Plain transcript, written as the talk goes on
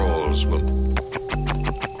laws will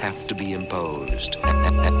have to be imposed,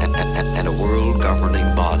 and a world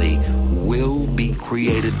governing body will be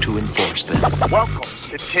created to enforce them. Welcome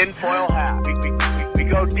to Tinfoil Hat. We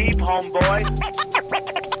go deep, homeboy.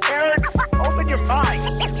 Aaron, open your mind.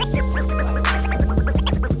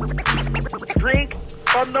 Drink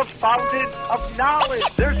from the fountain of knowledge.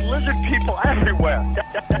 There's lizard people everywhere.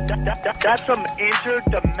 That's some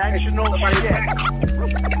interdimensional shit.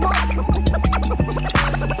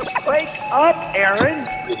 Wake up, Aaron.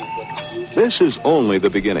 This is only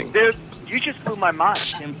the beginning. Dude, you just blew my mind.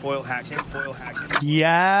 Tinfoil hat.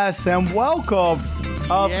 Yes, and welcome.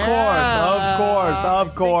 Of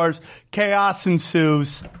course. Chaos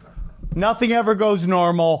ensues. Nothing ever goes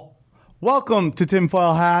normal. Welcome to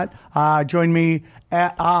Tinfoil Hat. Join me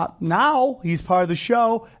at, now, he's part of the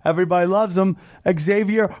show. Everybody loves him.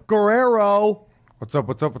 Xavier Guerrero. What's up?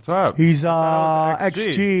 He's XG.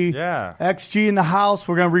 XG. Yeah. XG in the house.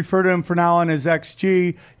 We're going to refer to him from now on as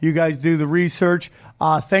XG. You guys do the research.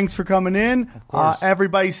 Thanks for coming in. Of course.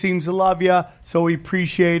 Everybody seems to love you, so we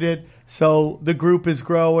appreciate it. So the group is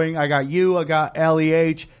growing. I got you. I got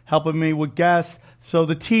LEH helping me with guests. So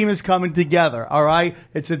the team is coming together, all right?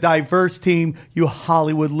 It's a diverse team, you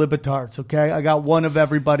Hollywood libertards, okay? I got one of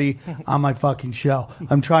everybody on my fucking show.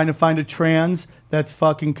 I'm trying to find a trans that's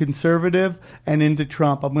fucking conservative and into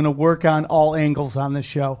Trump. I'm going to work on all angles on this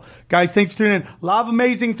show. Guys, thanks for tuning in. A lot of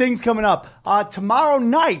amazing things coming up. Tomorrow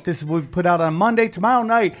night, this is what we put out on Monday. Tomorrow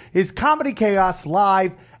night is Comedy Chaos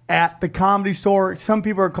live at the Comedy Store. Some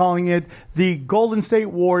people are calling it the Golden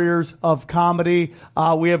State Warriors of comedy.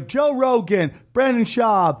 We have Joe Rogan, Brandon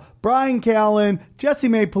Schaub, Brian Callen, Jesse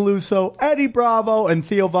May Peluso, Eddie Bravo, and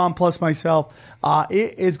Theo Von plus myself.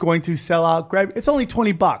 It is going to sell out. It's only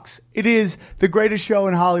 $20. It is the greatest show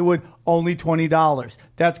in Hollywood. Only $20.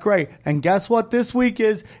 That's great. And guess what this week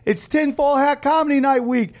is? It's Tinfoil Hat Comedy Night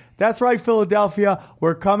week. That's right, Philadelphia.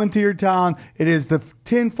 We're coming to your town. It is the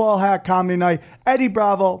Tinfoil Hat Comedy Night. Eddie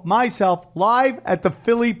Bravo, myself, live at the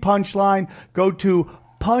Philly Punchline. Go to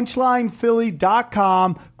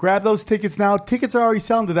punchlinephilly.com. Grab those tickets now. Tickets are already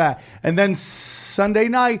selling to that. And then Sunday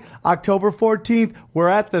night, October 14th, we're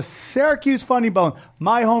at the Syracuse Funny Bone,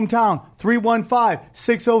 my hometown,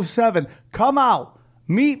 315-607. Come out.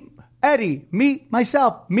 Meet Eddie. Meet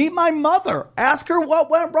myself. Meet my mother. Ask her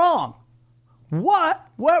what went wrong. What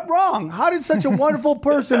went wrong? How did such a wonderful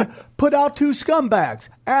person put out two scumbags?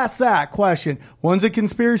 Ask that question. One's a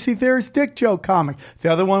conspiracy theorist dick joke comic.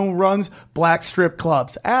 The other one runs black strip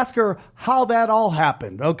clubs. Ask her how that all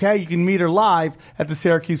happened, okay? You can meet her live at the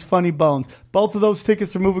Syracuse Funny Bones. Both of those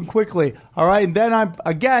tickets are moving quickly, all right? And then I'm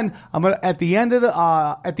gonna, at the end of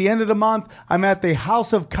the month, I'm at the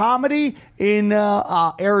House of Comedy in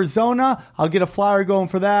Arizona. I'll get a flyer going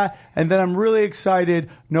for that. And then I'm really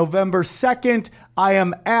excited. November 2nd, I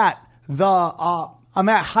am at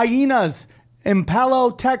Hyenas in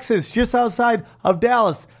Palo, Texas, just outside of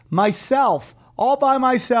Dallas. Myself, all by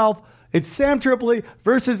myself. It's Sam Tripoli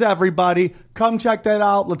versus everybody. Come check that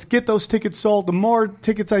out. Let's get those tickets sold. The more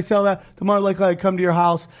tickets I sell, the more likely I come to your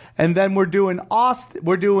house. And then we're doing Austin.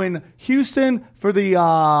 We're doing Houston for the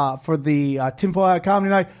Tinfoil Hat Comedy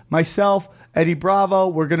Night. Myself, Eddie Bravo.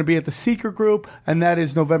 We're going to be at the Secret Group, and that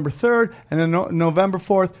is November 3rd. And then November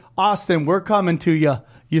 4th, Austin, we're coming to you.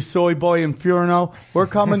 You soy boy Inferno. We're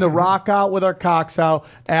coming to rock out with our cocks out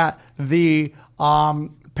at the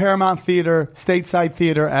Paramount Theater, Stateside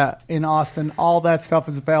Theater in Austin. All that stuff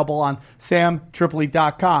is available on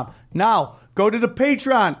samtripoli.com. Now, go to the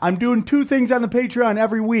Patreon. I'm doing two things on the Patreon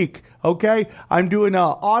every week, okay? I'm doing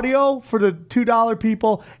audio for the $2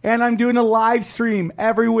 people, and I'm doing a live stream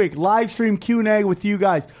every week. Live stream Q&A with you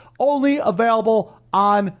guys. Only available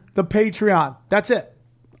on the Patreon. That's it.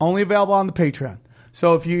 Only available on the Patreon.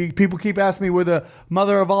 So if people keep asking me where the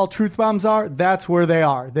mother of all truth bombs are, that's where they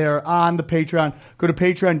are. They're on the Patreon. Go to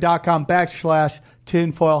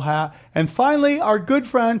patreon.com/tinfoil hat. And finally, our good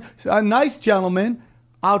friend, a nice gentleman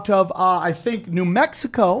out of, I think, New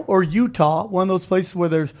Mexico or Utah, one of those places where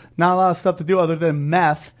there's not a lot of stuff to do other than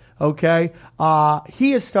meth, okay?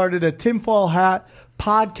 He has started a Tinfoil Hat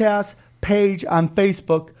podcast page on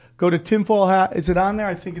Facebook. Go to Tinfoil Hat. Is it on there?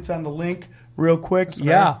 I think it's on the link real quick.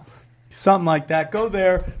 Yeah. Something like that. Go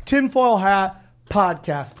there. Tinfoil Hat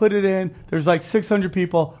podcast. Put it in. There's like 600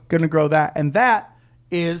 people going to grow that. And that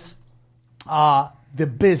is the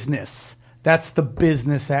business. That's the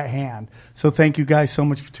business at hand. So thank you guys so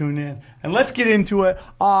much for tuning in. And let's get into it.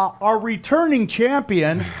 Our returning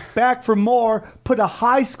champion, back for more, put a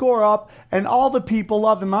high score up, and all the people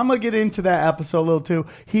love him. I'm going to get into that episode a little too.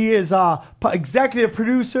 He is executive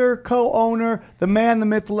producer, co-owner, the man, the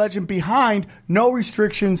myth, the legend behind No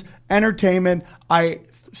Restrictions Entertainment. I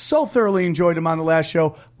so thoroughly enjoyed him on the last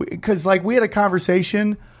show because like we had a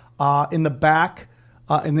conversation in the back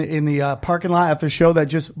in the parking lot after the show that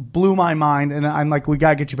just blew my mind, and I'm like, we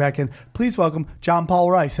gotta get you back in. Please welcome John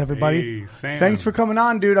Paul Rice, everybody. Hey, Sam. Thanks for coming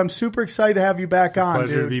on, dude. I'm super excited to have you back on.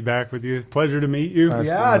 Pleasure dude. to be back with you. Pleasure to meet you.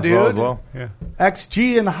 Yeah, dude. Yeah.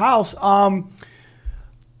 XG in the house.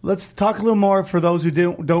 Let's talk a little more for those who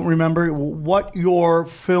don't remember what your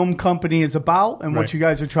film company is about and what Right. you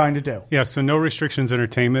guys are trying to do. Yeah, so No Restrictions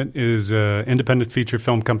Entertainment is an independent feature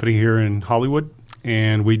film company here in Hollywood,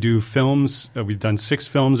 and we do films. We've done 6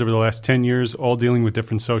 films over the last 10 years, all dealing with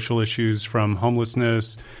different social issues from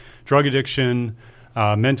homelessness, drug addiction,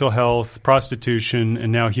 mental health, prostitution,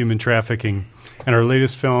 and now human trafficking. And our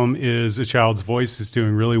latest film is A Child's Voice. It's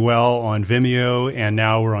doing really well on Vimeo, and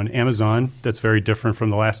now we're on Amazon. That's very different from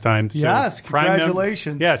the last time. So Yes, Prime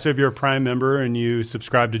congratulations. Yeah, so if you're a Prime member and you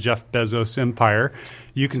subscribe to Jeff Bezos' Empire,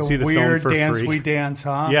 you can It's see a the film weird for dance free. we dance,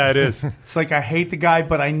 huh? Yeah, it is. It's like I hate the guy,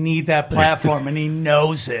 but I need that platform, and he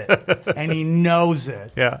knows it. And he knows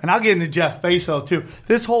it. Yeah. And I'll get into Jeff Bezos, too.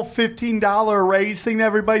 This whole $15 raise thing that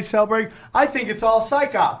everybody's celebrating, I think it's all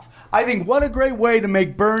psychops. I think what a great way to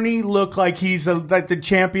make Bernie look like he's like the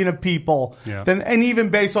champion of people. Yeah. And even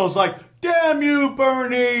Bezos like, damn you,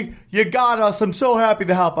 Bernie. You got us. I'm so happy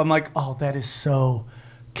to help. I'm like, oh, that is so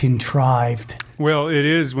contrived. Well, it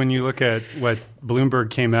is when you look at what Bloomberg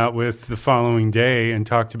came out with the following day and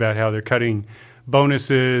talked about how they're cutting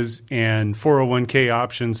bonuses and 401k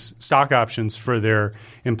options, stock options for their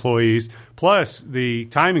employees. Plus, the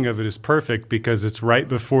timing of it is perfect because it's right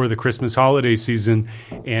before the Christmas holiday season.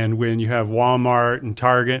 And when you have Walmart and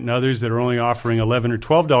Target and others that are only offering $11 or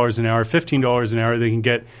 $12 an hour, $15 an hour, they can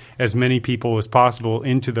get as many people as possible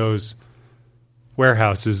into those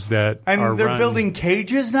warehouses that are And they're run. building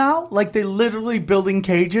cages now? Like they literally building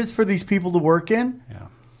cages for these people to work in?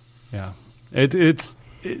 Yeah.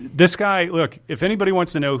 This guy, look, if anybody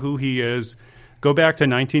wants to know who he is, go back to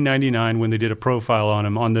 1999 when they did a profile on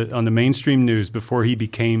him on the mainstream news before he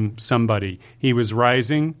became somebody. He was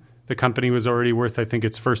rising. The company was already worth, I think,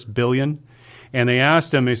 its first $1 billion. And they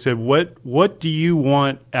asked him, they said, what do you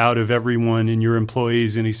want out of everyone in your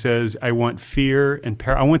employees? And he says, I want fear and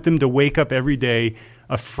I want them to wake up every day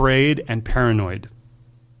afraid and paranoid.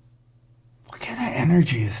 What kind of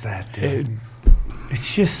energy is that, dude?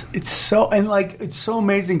 It's so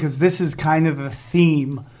amazing because this is kind of the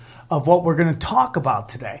theme of what we're going to talk about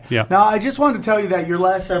today. Yeah. Now, I just wanted to tell you that your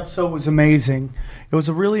last episode was amazing. It was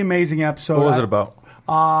a really amazing episode. What was it about?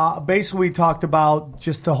 Basically, we talked about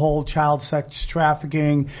just the whole child sex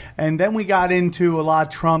trafficking, and then we got into a lot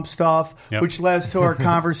of Trump stuff, Yep. which led to our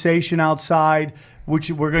conversation outside, which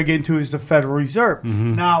we're going to get into is the Federal Reserve.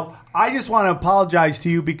 Now, I just want to apologize to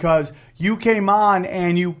you because you came on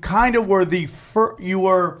and you kind of were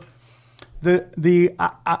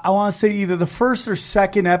I want to say either the first or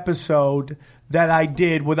second episode that I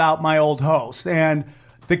did without my old host. And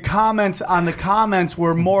the comments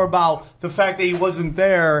were more about the fact that he wasn't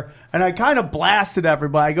there. And I kind of blasted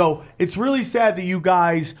everybody. I go, it's really sad that you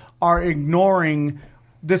guys are ignoring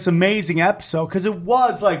this amazing episode because it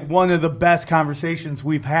was like one of the best conversations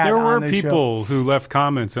we've had There on were this people who left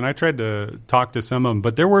comments, and I tried to talk to some of them,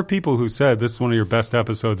 but there were people who said this is one of your best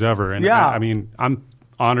episodes ever. And Yeah. I mean, I'm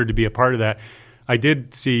honored to be a part of that. I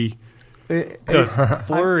did see the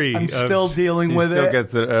flurry. I'm of- still dealing He with still it.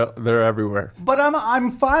 gets it. They're everywhere. But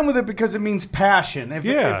I'm fine with it because it means passion. If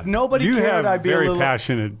nobody you cared, have I'd be a very a little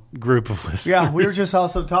passionate group of listeners. Yeah, we were just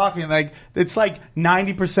also talking like it's like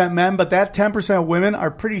 90% men, but that 10% of women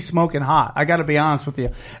are pretty smoking hot. I got to be honest with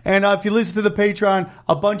you. And if you listen to the Patreon,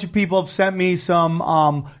 a bunch of people have sent me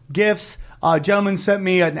some gifts. A gentleman sent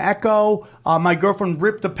me an Echo. My girlfriend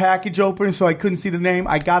ripped the package open, so I couldn't see the name.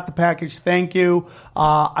 I got the package. Thank you.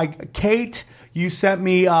 Kate, you sent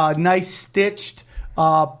me a nice stitched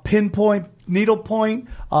pinpoint needlepoint.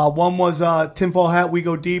 One was tinfoil hat, we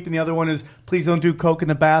go deep, and the other one is please don't do coke in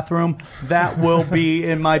the bathroom. That will be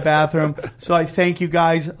in my bathroom. So I thank you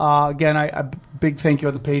guys. Again, a big thank you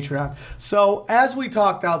on the Patreon. So as we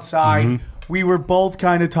talked outside, we were both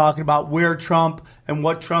kind of talking about where Trump and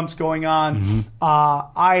what Trump's going on.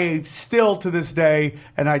 I still, to this day,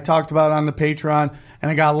 and I talked about it on the Patreon,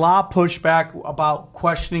 and I got a lot of pushback about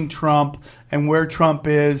questioning Trump and where Trump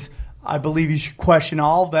is. I believe you should question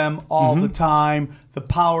all of them all the time, the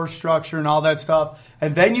power structure and all that stuff.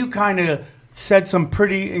 And then you kind of said some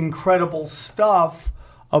pretty incredible stuff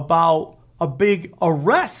about a big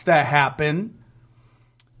arrest that happened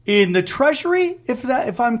in the Treasury.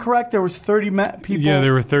 If I'm correct, there was 30 people. Yeah,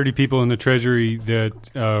 there were 30 people in the Treasury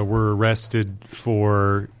that were arrested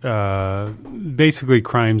for basically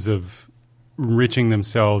crimes of enriching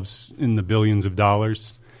themselves in the billions of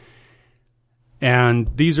dollars. And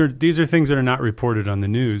these are things that are not reported on the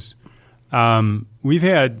news.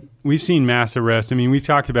 We've seen mass arrests. I mean, we've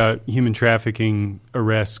talked about human trafficking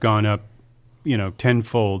arrests gone up,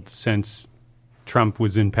 tenfold since Trump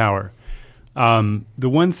was in power. The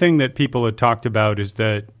one thing that people had talked about is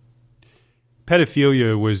that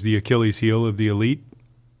pedophilia was the Achilles heel of the elite.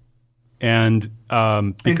 And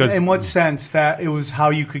because in what sense? That it was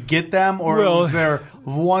how you could get them, or was there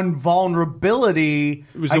one vulnerability?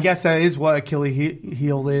 I guess that is what Achilles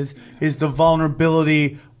heel is the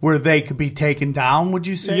vulnerability where they could be taken down. Would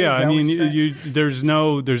you say? Yeah, I mean, there's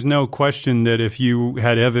no question that if you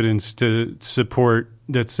had evidence to support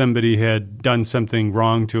that somebody had done something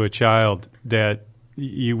wrong to a child, that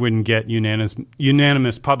you wouldn't get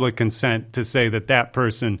unanimous public consent to say that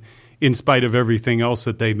person, in spite of everything else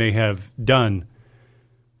that they may have done,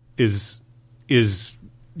 deserves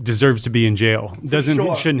to be in jail.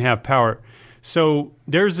 Shouldn't have power. So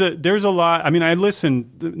there's a lot. I mean, I listen.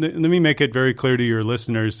 Let me make it very clear to your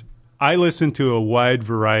listeners. I listen to a wide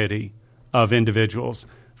variety of individuals,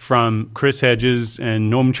 from Chris Hedges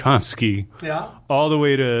and Noam Chomsky, all the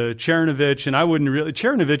way to Chernovich. And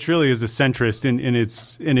Chernovich really is a centrist in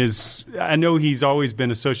his. I know he's always been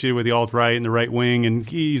associated with the alt-right and the right wing, and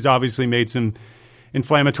he's obviously made some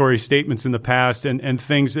inflammatory statements in the past and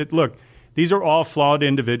things that, look, these are all flawed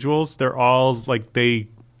individuals. They're all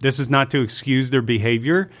this is not to excuse their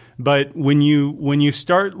behavior, but when you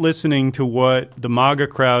start listening to what the MAGA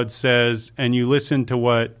crowd says and you listen to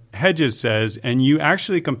what Hedges says, and you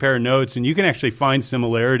actually compare notes, and you can actually find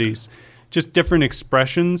similarities, just different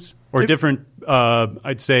expressions or different,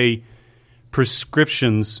 I'd say,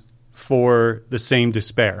 prescriptions for the same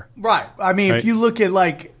despair. Right. I mean, if you look at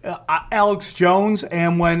Alex Jones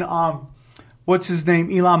and when what's his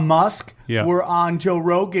name, Elon Musk, were on Joe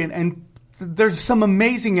Rogan, and there's some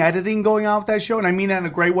amazing editing going on with that show, and I mean that in a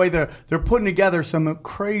great way. They're putting together some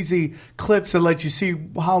crazy clips that let you see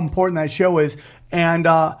how important that show is, and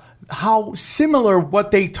how similar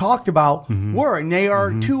what they talked about were. And they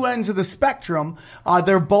are two ends of the spectrum.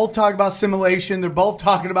 They're both talking about simulation. They're both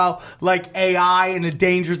talking about AI and the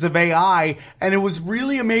dangers of AI. And it was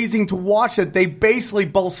really amazing to watch that they basically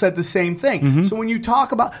both said the same thing. So when you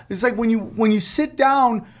talk about, it's like when you sit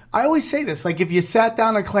down. I always say this, if you sat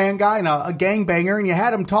down a Klan guy and a gangbanger and you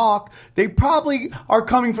had them talk, they probably are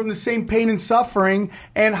coming from the same pain and suffering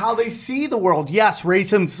and how they see the world. Yes,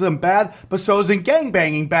 racism bad, but so isn't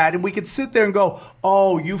gangbanging bad. And we could sit there and go,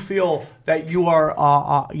 oh, you feel that you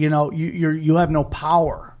are, you have no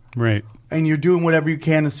power. Right. And you're doing whatever you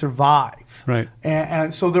can to survive. Right.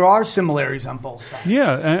 And so there are similarities on both sides.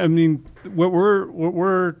 Yeah. I mean, what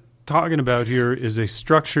we're talking about here is a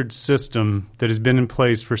structured system that has been in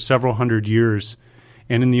place for several hundred years,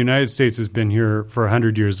 and in the United States has been here for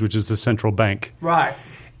 100 years, which is the central bank. Right.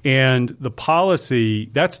 And the policy,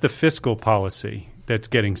 that's the fiscal policy that's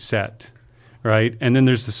getting set, right? And then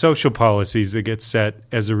there's the social policies that get set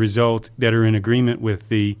as a result that are in agreement with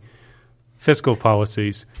the fiscal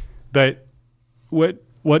policies. But what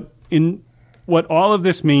all of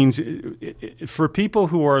this means, for people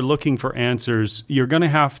who are looking for answers, you're going to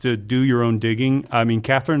have to do your own digging. I mean,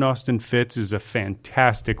 Catherine Austin Fitts is a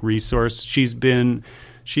fantastic resource. She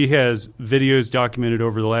has videos documented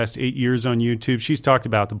over the last 8 years on YouTube. She's talked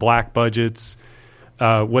about the black budgets,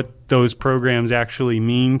 what those programs actually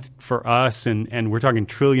mean for us, and we're talking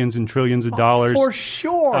trillions and trillions of dollars. For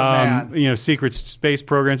sure, man. Secret space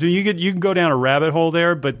programs. You can go down a rabbit hole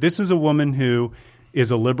there, but this is a woman who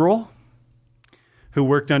is a liberal, who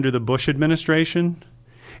worked under the Bush administration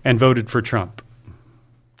and voted for Trump.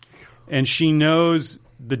 And she knows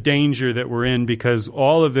the danger that we're in, because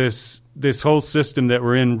all of this whole system that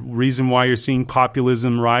we're in, reason why you're seeing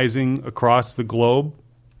populism rising across the globe,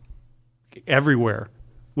 everywhere,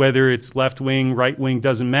 whether it's left-wing, right-wing,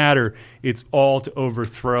 doesn't matter. It's all to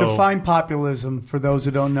overthrow. Define populism for those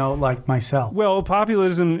who don't know, like myself. Well,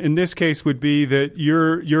 populism in this case would be that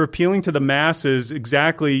you're appealing to the masses.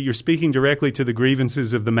 Exactly, you're speaking directly to the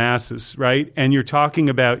grievances of the masses, right? And you're talking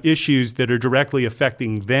about issues that are directly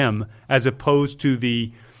affecting them, as opposed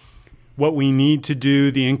to what we need to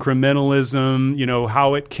do, the incrementalism,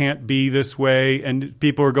 how it can't be this way. And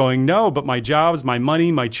people are going, no, but my jobs, my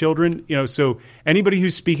money, my children, so anybody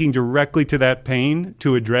who's speaking directly to that pain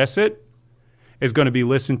to address it is going to be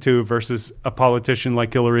listened to, versus a politician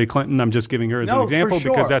like Hillary Clinton. I'm just giving her as an example, for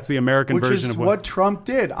sure, because that's the American version of what Trump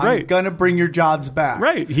did. I'm going to bring your jobs back.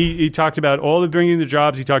 Right. He talked about all the bringing the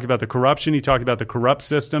jobs. He talked about the corruption. He talked about the corrupt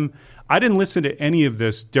system. I didn't listen to any of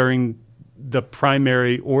this during the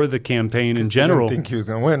primary or the campaign in general. You didn't think he was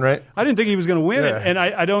going to win, right? I didn't think he was going to win it, and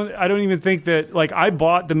I don't even think that. I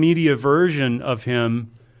bought the media version of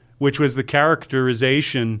him which was the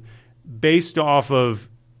characterization based off of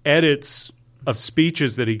edits of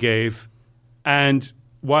speeches that he gave. And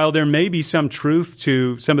while there may be some truth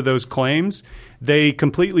to some of those claims, they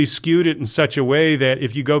completely skewed it in such a way that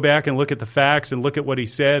if you go back and look at the facts and look at what he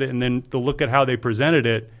said and then to look at how they presented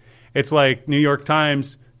it, it's like New York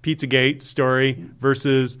Times Pizzagate story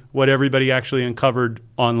versus what everybody actually uncovered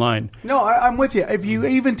online. No, I'm with you. If you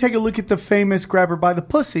even take a look at the famous "grab her by the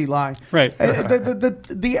pussy" line, right?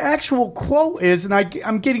 The actual quote is, and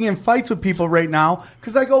I'm getting in fights with people right now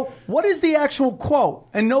because I go, "What is the actual quote?"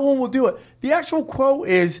 And no one will do it. The actual quote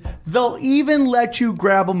is, "They'll even let you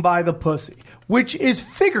grab them by the pussy," which is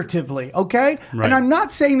figuratively, okay? Right. And I'm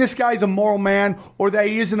not saying this guy's a moral man or that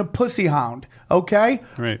he isn't a pussy hound, okay?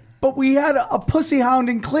 Right. But we had a pussy hound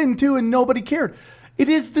in Clinton, too, and nobody cared. It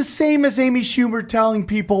is the same as Amy Schumer telling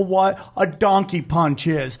people what a donkey punch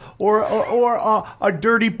is or a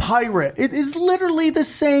dirty pirate. It is literally the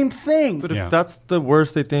same thing. But if that's the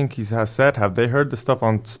worst they think he has said, have they heard the stuff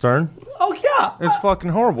on Stern? Oh, yeah. It's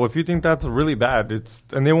fucking horrible. If you think that's really bad,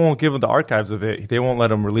 and they won't give the archives of it. They won't let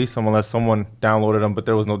them release them unless someone downloaded them, but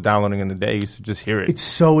there was no downloading in the day. You should just hear it. It's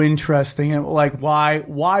so interesting. And like, why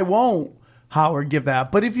won't Howard give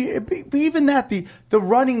that? But if you even that the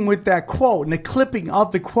running with that quote and the clipping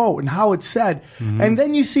of the quote and how it's said, and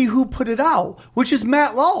then you see who put it out, which is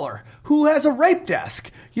Matt Lawler, who has a rape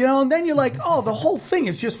desk, and then you're like, oh, the whole thing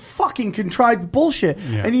is just fucking contrived bullshit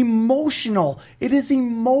and emotional. It is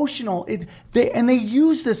emotional. They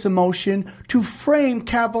use this emotion to frame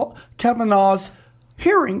Kavanaugh's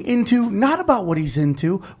hearing into not about what he's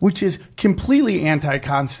into, which is completely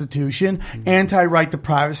anti-Constitution, anti-right to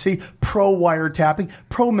privacy, pro-wiretapping,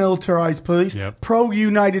 pro-militarized police,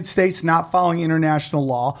 pro-United States not following international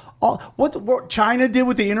law. What China did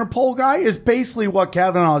with the Interpol guy is basically what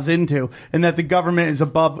Kavanaugh's into, and that the government is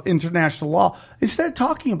above international law. Instead of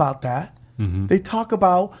talking about that, they talk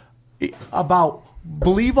about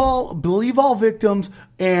believe all victims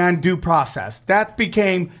and due process. That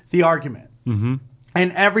became the argument.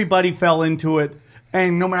 And everybody fell into it.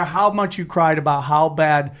 And no matter how much you cried about how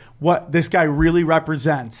bad what this guy really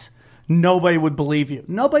represents, nobody would believe you.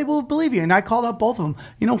 Nobody would believe you. And I called out both of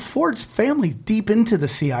them. Ford's family's deep into the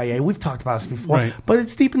CIA. We've talked about this before. Right. But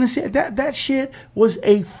it's deep in the CIA. That shit was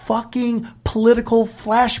a fucking political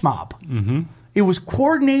flash mob. It was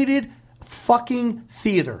coordinated fucking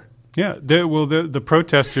theater. Yeah, the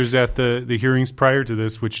protesters at the hearings prior to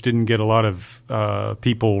this, which didn't get a lot of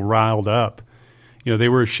people riled up, they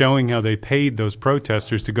were showing how they paid those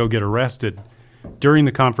protesters to go get arrested during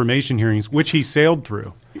the confirmation hearings, which he sailed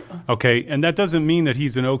through. Okay, and that doesn't mean that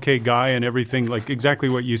he's an okay guy and everything, like exactly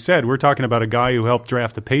what you said. We're talking about a guy who helped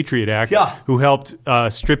draft the Patriot Act, who helped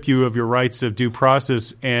strip you of your rights of due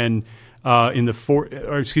process and in the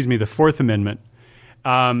Fourth Amendment,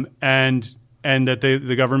 and that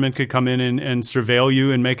the government could come in and surveil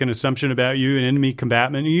you and make an assumption about you, an enemy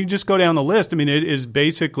combatant. And you just go down the list. I mean, it is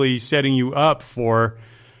basically setting you up for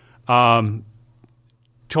a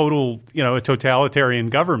totalitarian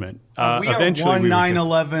government. We are one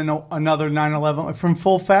 9/11, another 9/11 from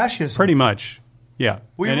full fascism. Pretty much, yeah.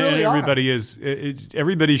 And everybody is.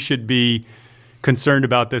 Everybody should be concerned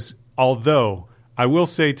about this. Although I will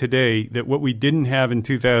say today that what we didn't have in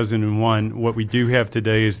 2001, what we do have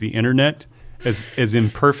today is the internet. As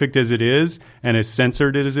imperfect as it is and as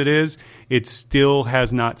censored as it is, it still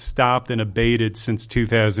has not stopped and abated since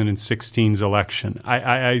 2016's election.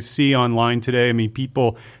 I see online today,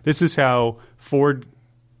 this is how Ford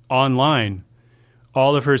online,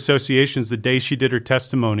 all of her associations, the day she did her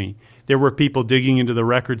testimony, there were people digging into the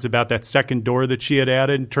records about that second door that she had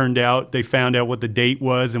added. Turned out they found out what the date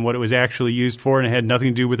was and what it was actually used for, and it had nothing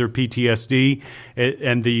to do with her PTSD.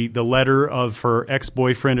 And the letter of her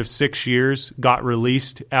ex-boyfriend of 6 years got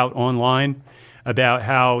released out online about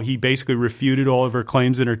how he basically refuted all of her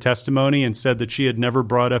claims in her testimony and said that she had never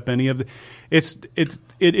brought up any of the. It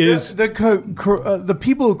is the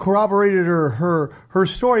people who corroborated her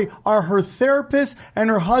story are her therapist and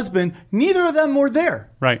her husband. Neither of them were there.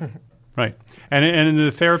 Right. Right. And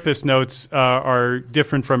the therapist notes are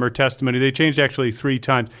different from her testimony. They changed actually 3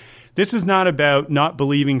 times. This is not about not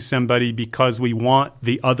believing somebody because we want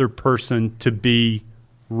the other person to be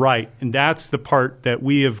right. And that's the part that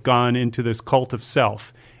we have gone into this cult of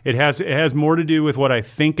self. It has more to do with what I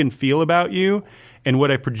think and feel about you and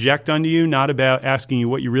what I project onto you, not about asking you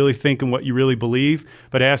what you really think and what you really believe,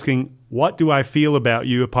 but asking, what do I feel about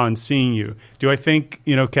you upon seeing you? Do I think,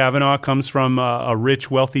 Kavanaugh comes from a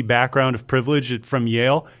rich, wealthy background of privilege from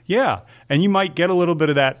Yale? Yeah. And you might get a little bit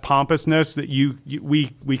of that pompousness that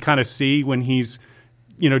we kind of see when he's,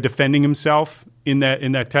 defending himself in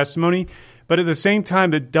that testimony. But at the same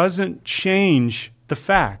time, it doesn't change the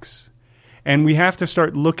facts. And we have to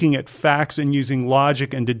start looking at facts and using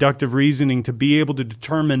logic and deductive reasoning to be able to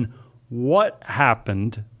determine what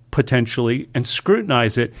happened potentially and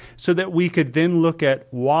scrutinize it so that we could then look at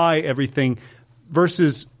why everything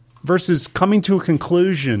versus coming to a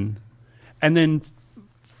conclusion and then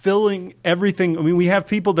filling everything. I mean, we have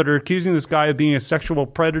people that are accusing this guy of being a sexual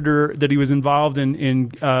predator, that he was involved in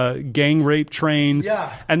gang rape trains,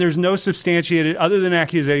 and there's no substantiated other than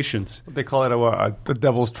accusations. They call it the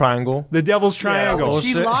Devil's Triangle. The Devil's Triangle. Which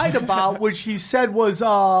he lied about, which he said was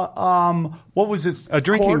what was it? A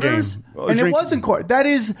drinking quarters? game. And it wasn't court. That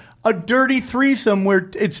is a dirty threesome where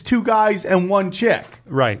it's two guys and one chick.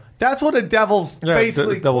 Right. That's what a devil's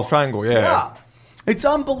basically. The Devil's Triangle. Yeah. It's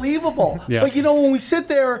unbelievable. Yeah. But, when we sit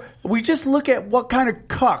there, we just look at what kind of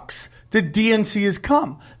cucks the DNC has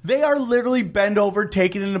come. They are literally bent over,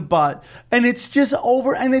 taken in the butt, and it's just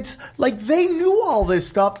over. And it's like they knew all this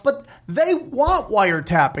stuff, but they want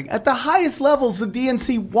wiretapping. At the highest levels, the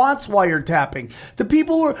DNC wants wiretapping. The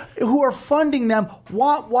people who are funding them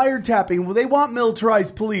want wiretapping. They want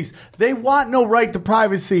militarized police. They want no right to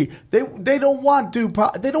privacy. They don't want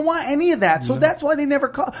they don't want any of that. So that's why they never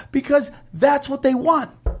call, because that's what they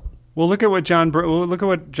want. Well, look at what John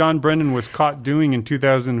Brennan was caught doing in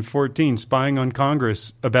 2014, spying on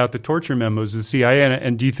Congress about the torture memos of the CIA.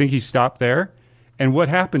 And do you think he stopped there? And what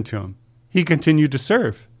happened to him? He continued to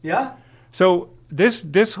serve. Yeah. So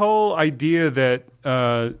this whole idea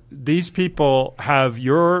that these people have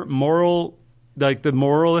your moral, like the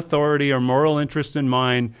moral authority or moral interest in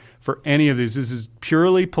mind for any of this is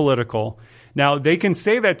purely political. Now, they can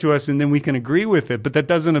say that to us and then we can agree with it, but that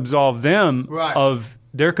doesn't absolve them of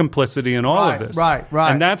their complicity in all of this. Right.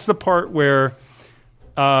 And that's the part where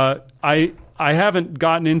I haven't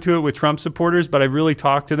gotten into it with Trump supporters, but I've really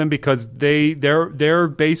talked to them because their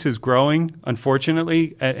base is growing,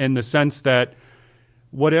 unfortunately, in the sense that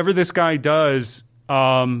whatever this guy does,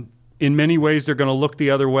 in many ways they're going to look the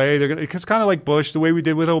other way. It's kind of like Bush, the way we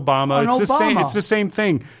did with Obama. It's the same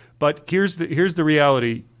thing. But here's the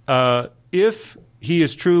reality. If he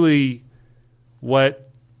is truly what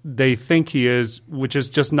they think he is, which is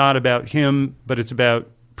just not about him, but it's about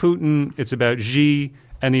Putin, it's about Xi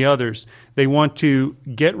and the others. They want to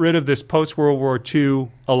get rid of this post-World War II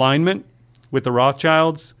alignment with the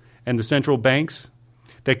Rothschilds and the central banks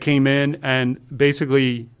that came in and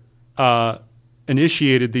basically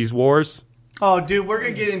initiated these wars. Oh, dude, we're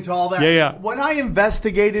going to get into all that. Yeah. When I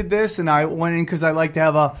investigated this, and I went in because I like to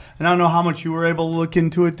have and I don't know how much you were able to look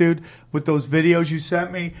into it, dude, with those videos you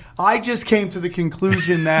sent me, I just came to the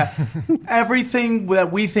conclusion that everything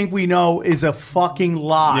that we think we know is a fucking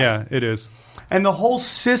lie. Yeah, it is. And the whole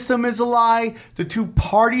system is a lie. The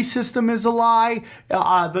two-party system is a lie.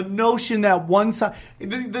 The notion that one side...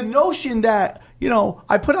 The notion that,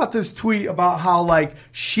 I put out this tweet about how,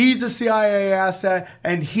 she's a CIA asset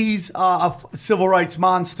and he's a civil rights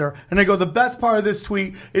monster. And I go, the best part of this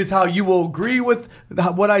tweet is how you will agree with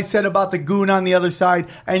what I said about the goon on the other side,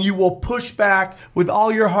 and you will push back with all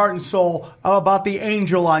your heart and soul about the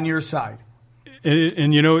angel on your side.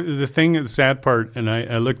 And the sad part, and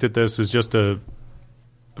I looked at this as just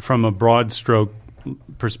from a broad stroke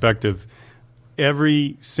perspective,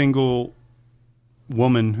 every single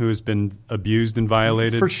woman who has been abused and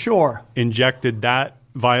violated, for sure, injected that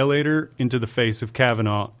violator into the face of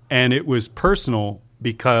Kavanaugh. And it was personal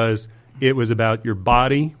because it was about your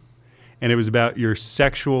body and it was about your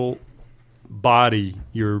sexual body,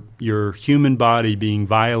 your human body being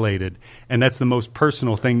violated, and that's the most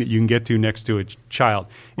personal thing that you can get to next to a child.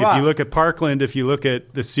 If you look at Parkland, if you look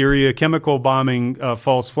at the Syria chemical bombing,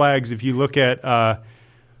 false flags, if you look at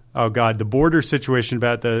the border situation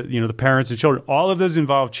about the parents and children, all of those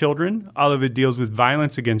involve children. All of it deals with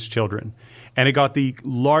violence against children. And it got the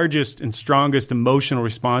largest and strongest emotional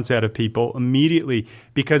response out of people immediately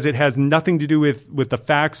because it has nothing to do with what the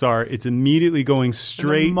facts are. It's immediately going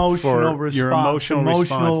straight for your emotional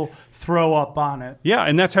response. Throw up on it. Yeah,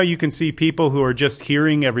 and that's how you can see people who are just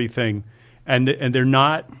hearing everything and they're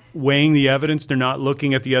not weighing the evidence. They're not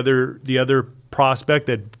looking at the other prospect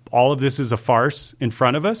that all of this is a farce in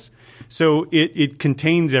front of us. So it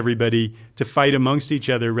contains everybody to fight amongst each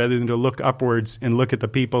other rather than to look upwards and look at the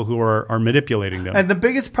people who are manipulating them. And the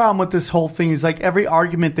biggest problem with this whole thing is every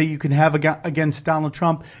argument that you can have against Donald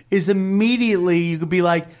Trump is immediately you could be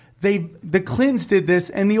like, the Clintons did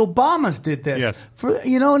this and the Obamas did this. Yes.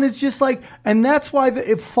 And it's just and that's why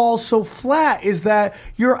it falls so flat is that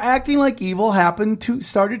you're acting like evil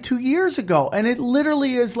started 2 years ago. And it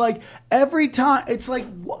literally is every time it's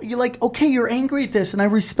you're okay, you're angry at this and I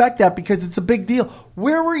respect that because it's a big deal.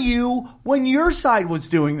 Where were you when your side was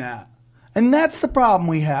doing that? And that's the problem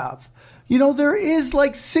we have. You know, there is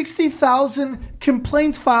like 60,000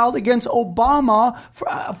 complaints filed against Obama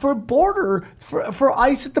for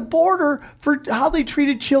ICE at the border for how they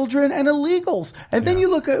treated children and illegals. And then you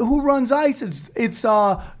look at who runs ICE. It's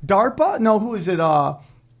DARPA. No, who is it?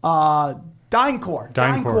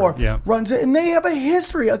 DynCorp runs it, and they have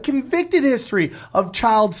a convicted history of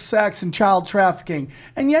child sex and child trafficking,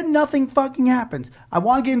 and yet nothing fucking happens. I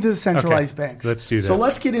want to get into the centralized banks. Let's do that. So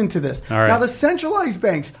let's get into this. All right. Now, the centralized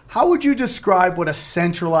banks, how would you describe what a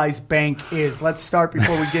centralized bank is? Let's start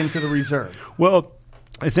before we get into the reserve. Well,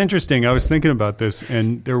 it's interesting. I was thinking about this,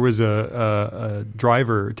 and there was a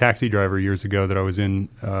taxi driver years ago that I was in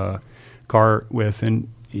a car with, and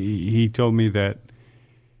he told me that,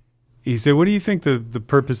 he said, what do you think the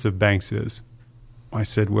purpose of banks is? I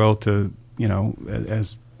said, well,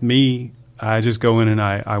 as me, I just go in and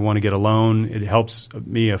I want to get a loan. It helps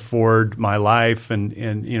me afford my life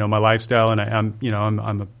and my lifestyle, and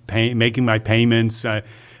I'm making my payments. I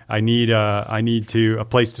need a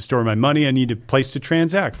place to store my money. I need a place to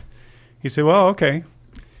transact. He said, well, okay.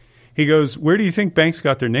 He goes, where do you think banks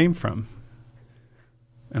got their name from?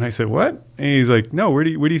 And I said, what? And he's like, no, where do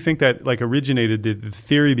you think that originated, the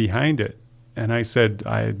theory behind it? And I said,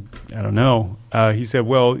 I don't know. He said,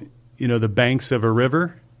 well, the banks of a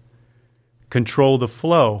river control the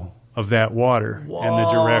flow of that water and the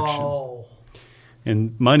direction.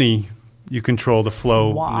 And money, you control the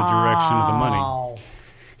flow and the direction of the money.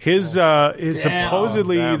 His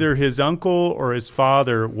supposedly either his uncle or his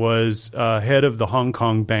father was head of the Hong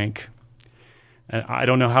Kong Bank. And I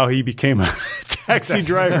don't know how he became a taxi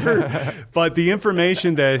driver, but the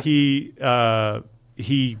information that he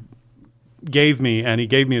gave me, and he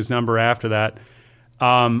gave me his number after that,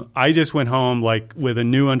 I just went home with a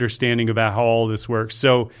new understanding about how all this works.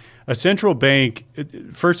 So a central bank,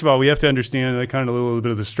 first of all, we have to understand a little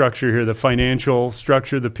bit of the structure here, the financial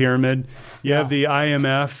structure, the pyramid. You have the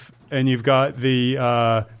IMF, and you've got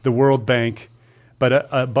the World Bank, but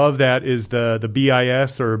above that is the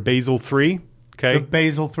BIS or Basel III. Okay. The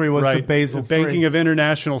Basel III was the Basel III. Banking of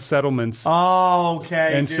International Settlements. Oh,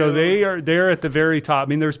 okay. And so they're at the very top. I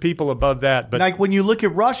mean, there's people above that, but like when you look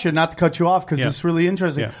at Russia, not to cut you off because it's really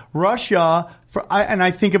interesting. Yeah. Russia, and I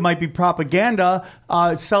think it might be propaganda,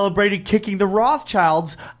 celebrated kicking the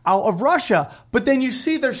Rothschilds out of Russia. But then you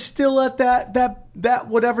see they're still at that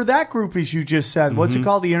whatever that group is you just said. What's it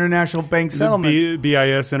called? The International Bank Settlement.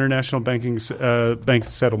 BIS, International Bank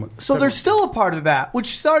Settlement. So they're still a part of that,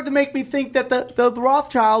 which started to make me think that the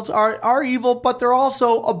Rothschilds are evil, but they're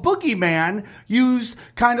also a boogeyman used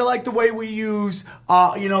kind of like the way we use,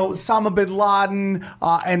 Osama bin Laden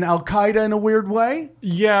and Al Qaeda in a weird way.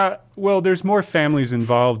 Yeah. Well, there's more families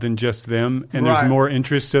involved than just them, and there's more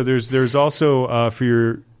interest. So there's also for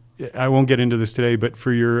your, I won't get into this today, but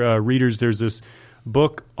for your readers, there's this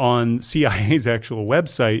book on CIA's actual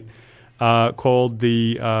website called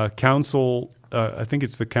the Council. I think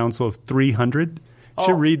it's the Council of 300. You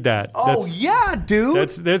should read that. Dude.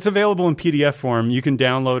 That's available in PDF form. You can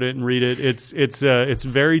download it and read it. It's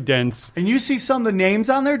very dense. And you see some of the names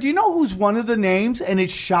on there. Do you know who's one of the names? And it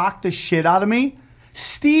shocked the shit out of me.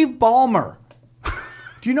 Steve Ballmer.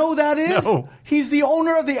 Do you know who that is? No. He's the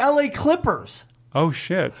owner of the LA Clippers. Oh,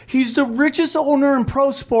 shit. He's the richest owner in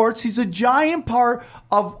pro sports. He's a giant part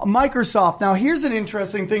of Microsoft. Now, here's an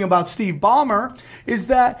interesting thing about Steve Ballmer is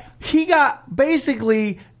that he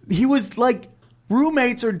was like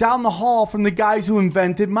roommates or down the hall from the guys who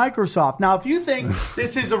invented Microsoft. Now, if you think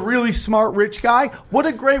this is a really smart, rich guy, what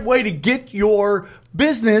a great way to get your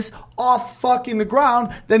business off fucking the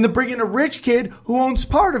ground than to bring in a rich kid who owns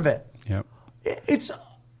part of it. Yep. It's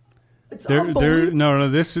unbelievable.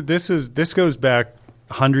 This goes back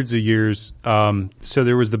hundreds of years. So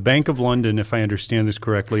there was the Bank of London, if I understand this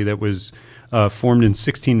correctly, that was formed in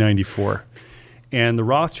 1694. And the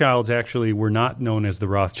Rothschilds actually were not known as the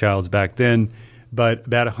Rothschilds back then. But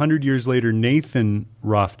about 100 years later, Nathan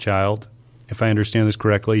Rothschild, if I understand this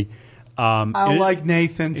correctly, I like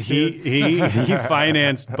Nathan. He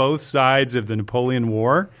financed both sides of the Napoleon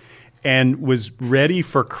War and was ready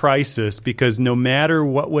for crisis because no matter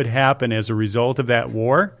what would happen as a result of that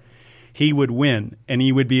war, he would win, and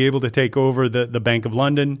he would be able to take over the Bank of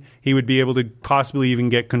London. He would be able to possibly even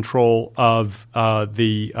get control of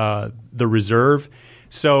the reserve.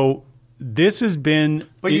 So this has been.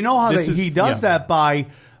 But you know how he does that by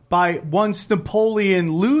once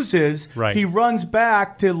Napoleon loses, he runs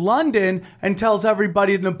back to London and tells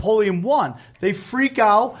everybody Napoleon won. They freak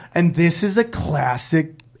out, and this is a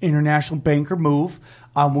classic international banker move.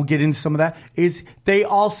 We'll get into some of that. Is they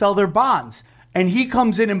all sell their bonds. And he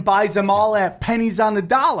comes in and buys them all at pennies on the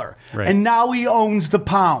dollar. Right. And now he owns the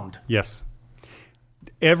pound. Yes.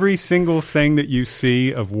 Every single thing that you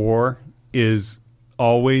see of war is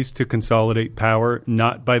always to consolidate power,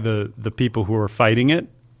 not by the people who are fighting it,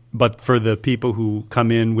 but for the people who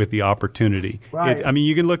come in with the opportunity. Right. I mean,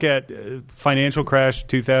 you can look at financial crash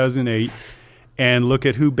 2008 and look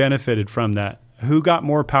at who benefited from that. Who got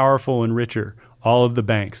more powerful and richer? All of the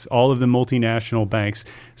banks, all of the multinational banks,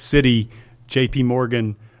 Citi, J.P.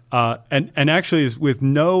 Morgan, and actually with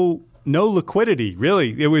no liquidity,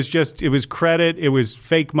 really. It was credit, it was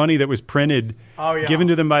fake money that was printed, given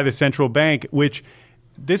to them by the central bank, which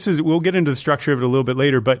we'll get into the structure of it a little bit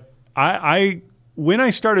later, but when I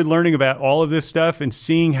started learning about all of this stuff and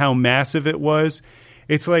seeing how massive it was,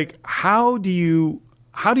 it's like, how do you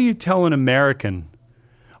tell an American,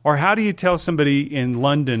 or how do you tell somebody in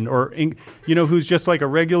London or who's just like a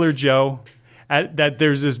regular Joe, that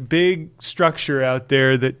there's this big structure out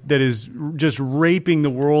there that is just raping the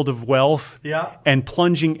world of wealth and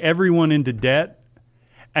plunging everyone into debt,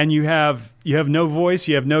 and you have no voice,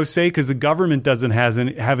 you have no say because the government doesn't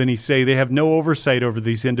have any say. They have no oversight over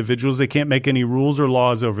these individuals. They can't make any rules or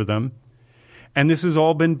laws over them. And this has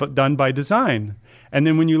all been done by design. And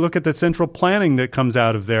then when you look at the central planning that comes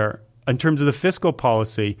out of there, in terms of the fiscal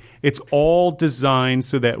policy, it's all designed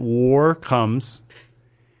so that war comes,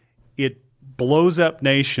 it blows up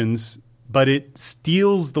nations, but it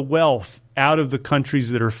steals the wealth out of the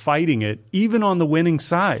countries that are fighting it, even on the winning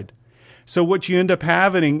side. So what you end up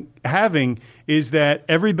having is that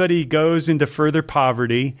everybody goes into further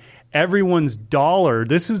poverty. Everyone's dollar,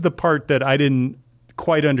 this is the part that I didn't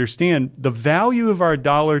quite understand, the value of our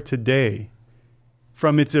dollar today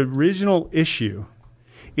from its original issue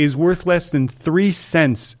is worth less than 3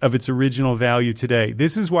 cents of its original value today.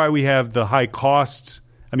 This is why we have the high costs.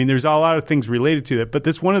 I mean, there's a lot of things related to that, but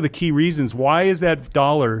that's one of the key reasons. Why is that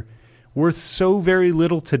dollar worth so very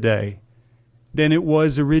little today than it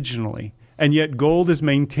was originally? And yet gold has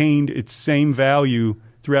maintained its same value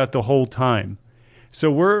throughout the whole time. So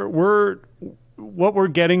what we're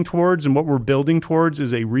getting towards and what we're building towards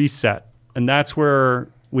is a reset. And that's where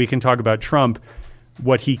we can talk about Trump,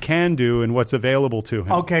 what he can do and what's available to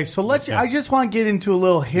him. Okay, so I just want to get into a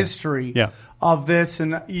little history of this,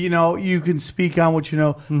 and you can speak on what you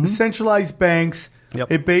know. The centralized banks,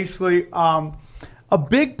 it basically a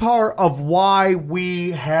big part of why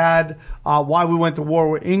we went to war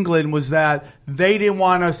with England was that they didn't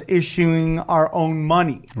want us issuing our own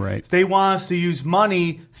money. Right. They want us to use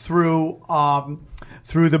money through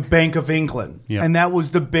the Bank of England. Yeah. And that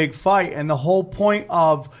was the big fight. And the whole point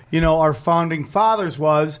of, our founding fathers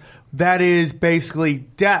was that is basically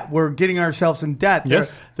debt. We're getting ourselves in debt.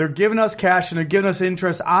 Yes. They're giving us cash and they're giving us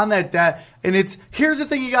interest on that debt. And here's the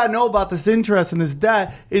thing you got to know about this interest and this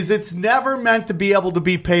debt is it's never meant to be able to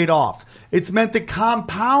be paid off. It's meant to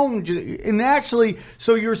compound. And actually,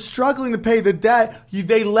 so you're struggling to pay the debt.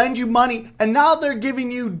 They lend you money and now they're giving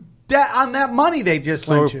you debt on that money they just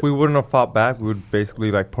lent you. So if we wouldn't have fought back, we would basically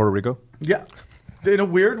like Puerto Rico. Yeah. In a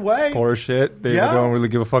weird way. Poor shit. They don't really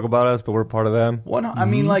give a fuck about us, but we're part of them. Well, no, I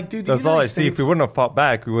mean, dude, that's all I see. If we wouldn't have fought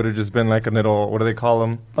back, we would have just been like a little, what do they call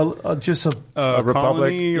them? Just a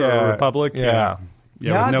republic or a republic. Yeah,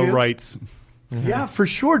 with no dude. rights. Mm-hmm. Yeah, for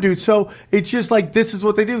sure, dude. So it's just like this is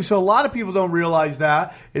what they do. So a lot of people don't realize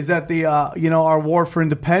that is that the our war for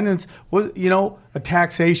independence was a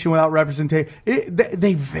taxation without representation.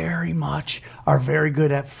 They very much are very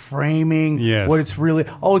good at framing what it's really.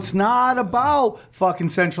 Oh, it's not about fucking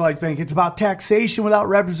centralized bank. It's about taxation without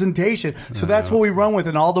representation. So that's what we run with,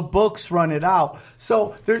 and all the books run it out.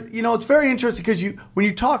 So there, it's very interesting because when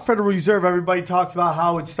you talk Federal Reserve, everybody talks about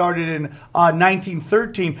how it started in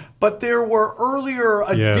 1913, but there were earlier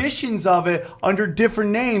editions of it under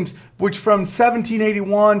different names, which from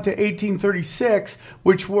 1781 to 1836,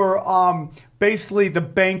 which were basically the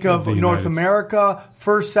Bank of North America,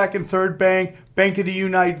 First, Second, Third Bank, Bank of the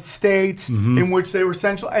United States, in which they were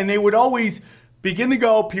central, and they would always begin to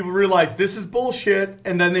go, people realize this is bullshit,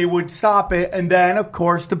 and then they would stop it, and then, of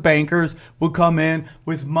course, the bankers would come in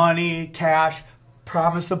with money, cash,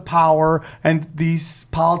 promise of power, and these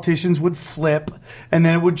politicians would flip, and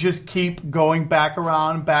then it would just keep going back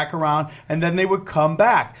around, and then they would come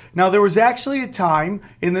back. Now, there was actually a time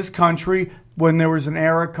in this country when there was an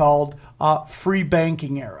era called free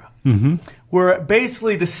banking era, where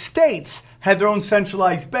basically the states had their own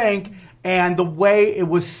centralized bank, and the way it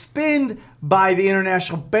was spinned by the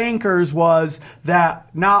international bankers was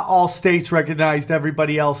that not all states recognized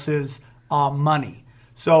everybody else's money.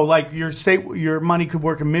 So, like your money could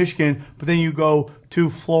work in Michigan, but then you go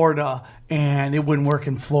to Florida and it wouldn't work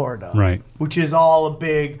in Florida, right? Which is all a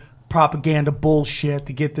big propaganda bullshit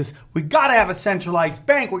to get this. We got to have a centralized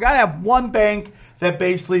bank. We got to have one bank that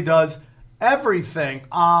basically does everything.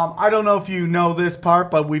 I don't know if you know this part,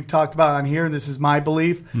 but we've talked about it on here, and this is my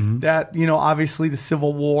belief, that, obviously the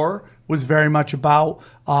Civil War was very much about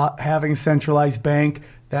having a centralized bank,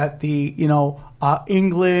 that the,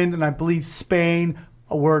 England and I believe Spain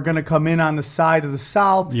were going to come in on the side of the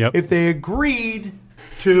South if they agreed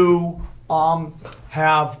to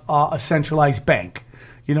have a centralized bank.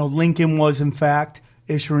 Lincoln was, in fact,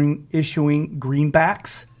 issuing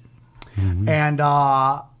greenbacks. And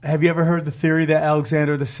have you ever heard the theory that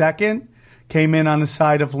Alexander II came in on the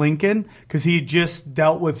side of Lincoln because he had just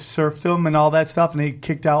dealt with serfdom and all that stuff, and he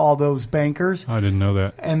kicked out all those bankers? I didn't know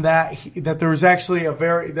that. And that there was actually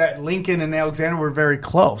that Lincoln and Alexander were very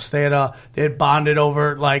close. They had bonded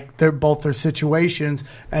over both their situations,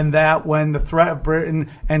 and that when the threat of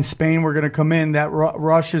Britain and Spain were going to come in, that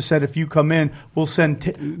Russia said, if you come in, we'll send.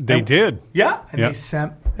 They did. Yeah, and they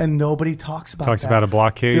sent, and nobody talks about Talks that. about a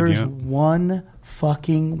blockade. There's one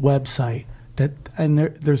fucking website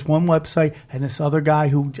there's one website, and this other guy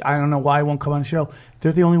who I don't know why he won't come on the show.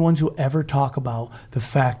 They're the only ones who ever talk about the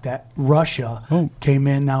fact that Russia came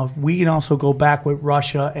in. Now, we can also go back with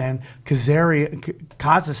Russia and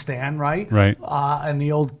Kazakhstan, right? Right. And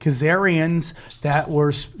the old Khazarians that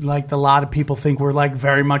were a lot of people think were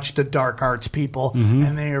very much the dark arts people,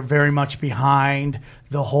 and they are very much behind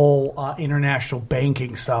the whole international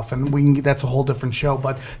banking stuff. And that's a whole different show,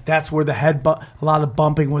 but that's where a lot of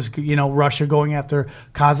bumping was, Russia going after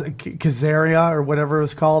Khazaria or whatever it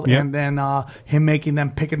was called, and then him making them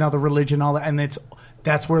pick another religion, all that, and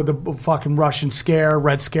that's where the fucking Russian scare,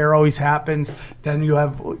 Red Scare, always happens. Then you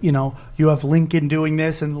have Lincoln doing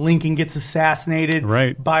this, and Lincoln gets assassinated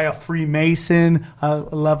by a Freemason, a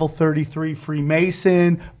level 33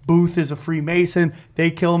 Freemason. Booth is a Freemason. They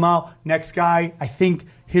kill him out. Next guy, I think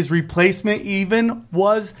his replacement even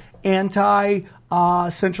was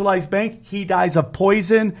anti-centralized bank. He dies of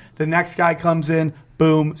poison. The next guy comes in,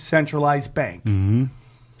 boom, centralized bank.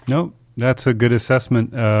 Nope. That's a good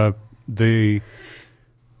assessment.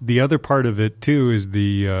 The other part of it, too, is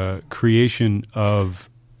the creation of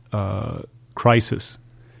crisis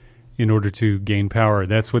in order to gain power.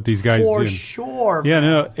 That's what these guys did. For sure. Yeah,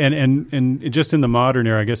 no, and just in the modern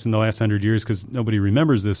era, I guess in the last 100 years, because nobody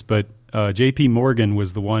remembers this, but J.P. Morgan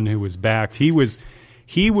was the one who was backed. He was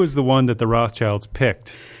the one that the Rothschilds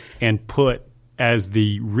picked and put as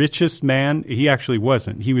the richest man. He actually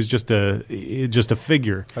wasn't. He was just a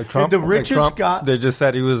figure. Like Trump, the richest guy. They just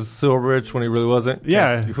said he was so rich when he really wasn't.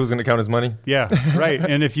 Yeah. Who's going to count his money? Yeah, right.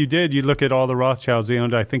 And if you did, you look at all the Rothschilds. They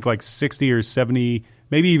owned, I think, 60 or 70,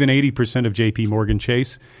 maybe even 80% of J.P. Morgan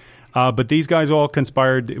Chase. But these guys all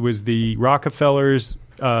conspired. It was the Rockefellers,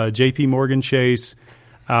 J.P. Morgan Chase.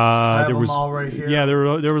 There was all right here. Yeah,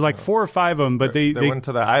 there were 4 or 5 of them. But they went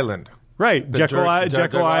to the island. Right, Jekyll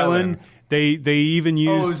Island. They even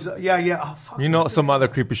used... Oh, fuck. Some other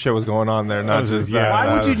creepy shit was going on there, not just that.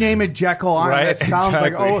 Why would you name it Jekyll Island? Right? That sounds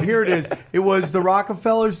Exactly. here it is. It was the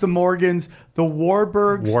Rockefellers, the Morgans, the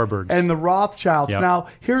Warburgs, and the Rothschilds. Yep. Now,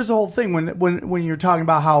 here's the whole thing. When you're talking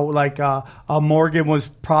about how Morgan was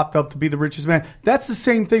propped up to be the richest man, that's the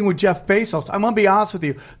same thing with Jeff Bezos. I'm going to be honest with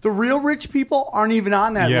you. The real rich people aren't even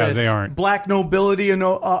on that list. Yeah, they aren't. Black nobility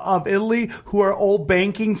of Italy who are old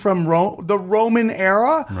banking from the Roman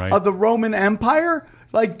era of the Roman Empire.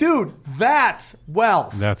 Dude, that's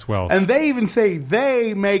wealth. That's wealth. And they even say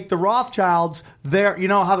they make the Rothschilds there. You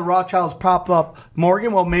know how the Rothschilds prop up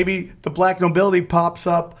Morgan? Well, maybe the black nobility pops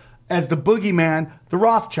up as the boogeyman, the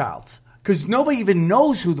Rothschilds. Because nobody even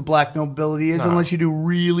knows who the black nobility is unless you do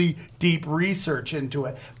really deep research into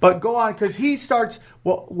it. But go on, because he starts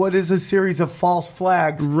what is a series of false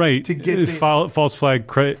flags, right? To get false flag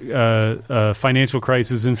financial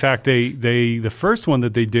crisis. In fact, the first one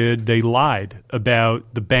that they did, they lied about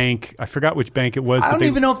the bank. I forgot which bank it was. I don't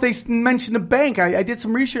even know if they mentioned the bank. I did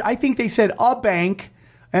some research. I think they said a bank.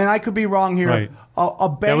 And I could be wrong here. Right. A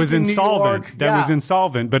bank that was in insolvent. New York. That was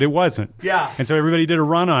insolvent, but it wasn't. Yeah. And so everybody did a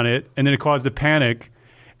run on it, and then it caused a panic,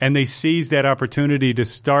 and they seized that opportunity to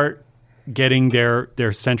start getting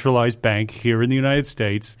their centralized bank here in the United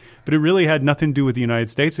States. But it really had nothing to do with the United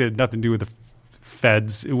States. It had nothing to do with the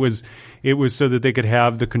feds. It was so that they could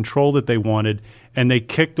have the control that they wanted, and they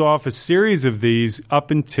kicked off a series of these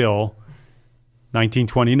up until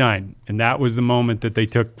 1929, and that was the moment that they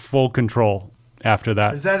took full control. After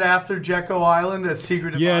that, is that after Jekyll Island, a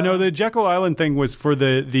secretive? Yeah, island? no, the Jekyll Island thing was for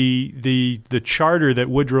the charter that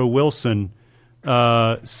Woodrow Wilson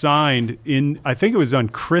signed in, I think it was on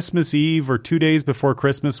Christmas Eve or 2 days before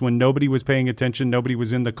Christmas when nobody was paying attention, nobody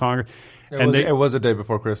was in the Congress. It was the day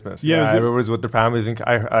before Christmas. Yeah, everybody was with their families. And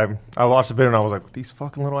I watched the video and I was like, these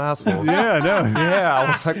fucking little assholes. Yeah, no. Yeah, I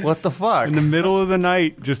was like, what the fuck? In the middle of the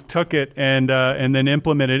night, just took it and then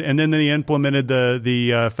implemented, and then they implemented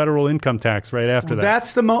the federal income tax right after that.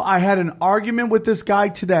 That's I had an argument with this guy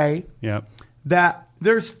today. Yeah. That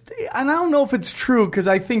there's, and I don't know if it's true because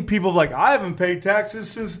I think people are like, I haven't paid taxes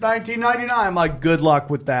since 1999. I'm like, good luck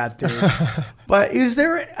with that, dude. But is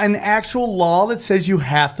there an actual law that says you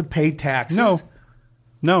have to pay taxes?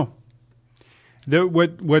 No.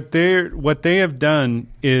 What they have done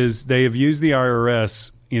is they have used the IRS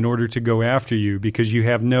in order to go after you because you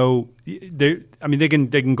have they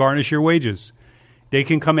can garnish your wages. They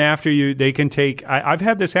can come after you. They can take. I've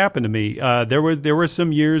had this happen to me. There were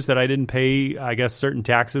some years that I didn't pay, I guess, certain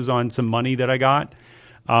taxes on some money that I got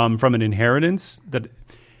from an inheritance. That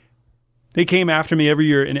they came after me every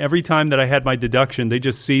year, and every time that I had my deduction, they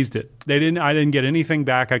just seized it. I didn't get anything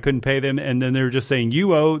back. I couldn't pay them, and then they were just saying,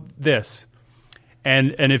 "You owe this."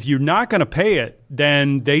 And if you're not going to pay it,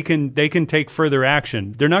 then they can take further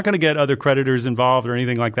action. They're not going to get other creditors involved or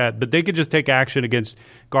anything like that, but they could just take action against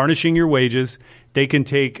garnishing your wages. They can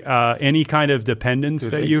take any kind of dependence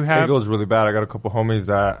that you have. It goes really bad. I got a couple homies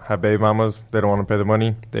that have baby mamas. They don't want to pay the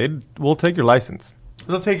money. They will take your license.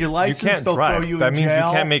 They'll take your license. You can't they'll drive. throw you that in means jail.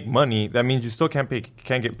 you can't make money. That means you still can't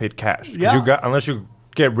get paid cash. Yeah. Unless you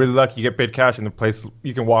get really lucky, you get paid cash in the place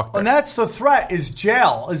you can walk there. And that's the threat is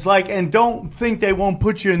jail. It's like, and don't think they won't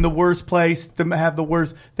put you in the worst place to have the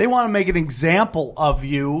worst. They want to make an example of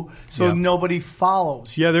you so nobody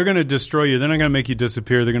follows. Yeah, they're going to destroy you. They're not going to make you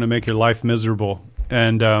disappear. They're going to make your life miserable.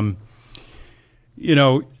 And,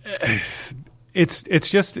 it's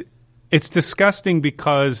disgusting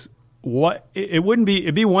because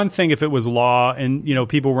it'd be one thing if it was law and,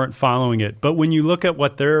 people weren't following it. But when you look at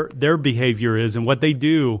what their behavior is and what they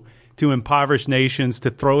do to impoverish nations, to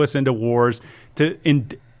throw us into wars, to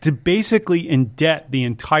basically indebt the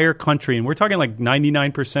entire country, and we're talking like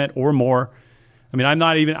 99% or more. I mean, I'm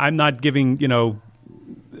not giving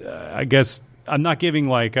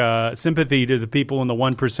sympathy to the people in the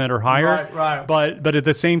 1% or higher. Right. But at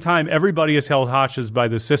the same time, everybody is held hostage by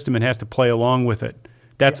the system and has to play along with it.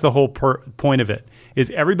 That's the whole point of it.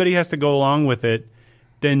 If everybody has to go along with it,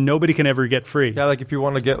 then nobody can ever get free. Yeah, like if you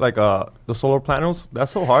want to get like the solar panels,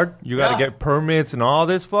 that's so hard. You got to get permits and all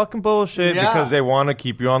this fucking bullshit because they want to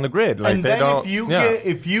keep you on the grid. Like and then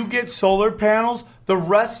if you get solar panels, the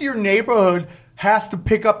rest of your neighborhood has to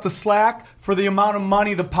pick up the slack for the amount of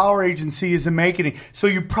money the power agency is making. So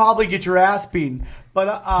you probably get your ass beaten,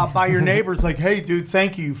 but by your neighbors, like, hey, dude,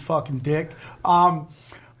 thank you fucking dick.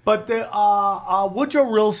 But Woodrow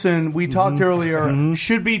Wilson, we talked earlier,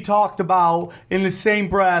 should be talked about in the same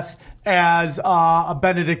breath as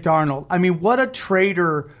Benedict Arnold. I mean, what a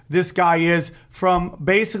traitor this guy is, from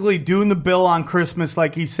basically doing the bill on Christmas,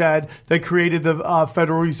 like he said, that created the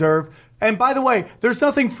Federal Reserve. And by the way, there's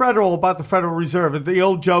nothing federal about the Federal Reserve. The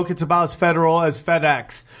old joke, it's about as federal as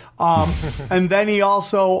FedEx. And then he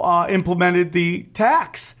also implemented the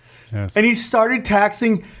tax. Yes. And he started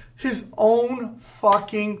taxing his own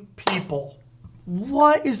fucking people.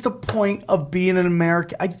 What is the point of being an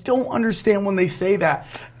American? I don't understand when they say that.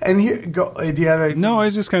 And here, do you have No, I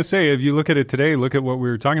was just going to say, if you look at it today, look at what we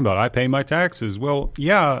were talking about. I pay my taxes. Well,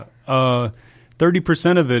 yeah,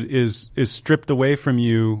 30% of it is stripped away from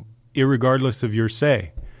you, irregardless of your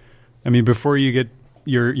say. I mean, before you get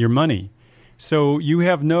your money. So you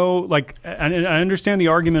have no, and I understand the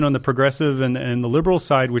argument on the progressive and the liberal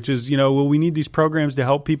side, which is, we need these programs to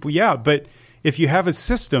help people. Yeah, but if you have a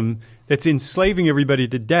system that's enslaving everybody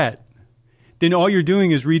to debt, then all you're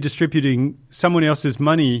doing is redistributing someone else's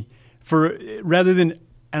money rather than,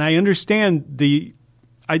 and I understand the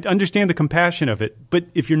compassion of it, but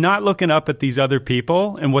if you're not looking up at these other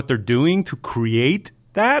people and what they're doing to create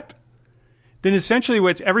that, then essentially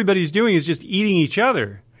what everybody's doing is just eating each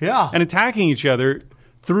other. Yeah. And attacking each other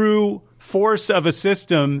through force of a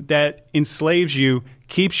system that enslaves you,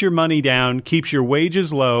 keeps your money down, keeps your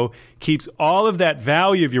wages low, keeps all of that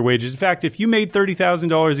value of your wages. In fact, if you made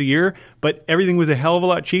 $30,000 a year, but everything was a hell of a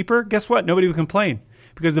lot cheaper, guess what? Nobody would complain.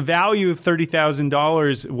 Because the value of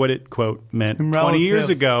 $30,000, what it, quote, meant 20 years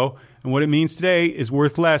ago, and what it means today is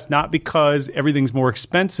worth less, not because everything's more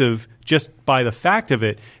expensive just by the fact of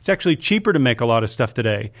it. It's actually cheaper to make a lot of stuff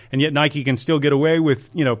today. And yet Nike can still get away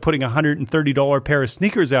with, putting a $130 pair of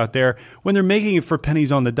sneakers out there when they're making it for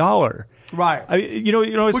pennies on the dollar. Right.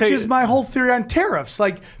 Which is my whole theory on tariffs.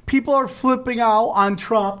 Like, people are flipping out on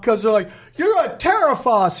Trump because they're like, you're a tariff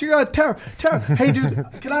us. You're a tariff. Hey, dude,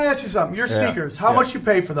 can I ask you something? Your sneakers, how much you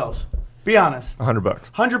pay for those? Be honest.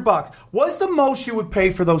 $100. $100. What's the most you would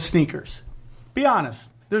pay for those sneakers? Be honest.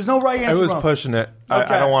 There's no right answer. I was pushing it.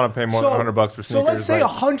 Okay. I don't want to pay more than $100 for sneakers. So let's say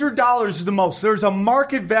 $100 is the most. There's a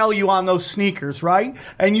market value on those sneakers, right?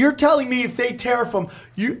 And you're telling me if they tariff them,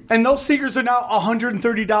 and those sneakers are now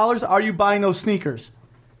 $130, are you buying those sneakers?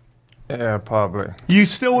 Yeah, probably. You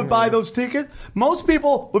still would buy those tickets? Most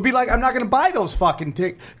people would be like, I'm not going to buy those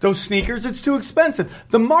those sneakers. It's too expensive.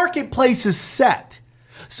 The marketplace is set.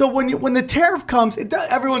 So when the tariff comes,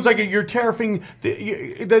 everyone's like, you're tariffing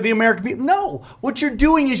the American people. No. What you're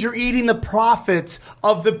doing is you're eating the profits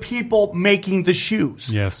of the people making the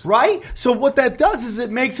shoes. Yes. Right? So what that does is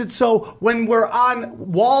it makes it so when we're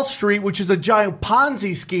on Wall Street, which is a giant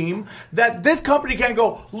Ponzi scheme, that this company can't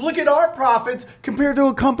go, look at our profits compared to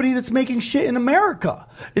a company that's making shit in America.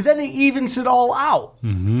 And then it evens it all out.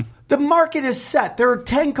 Mm-hmm. The market is set. There are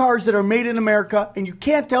 10 cars that are made in America, and you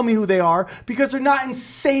can't tell me who they are because they're not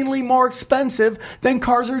insanely more expensive than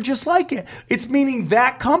cars that are just like it. It's meaning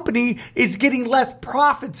that company is getting less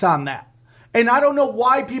profits on that. And I don't know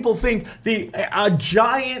why people think a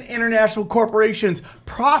giant international corporation's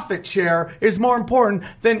profit share is more important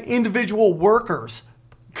than individual workers'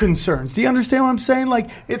 concerns. Do you understand what I'm saying? Like,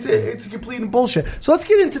 it's a complete bullshit. So let's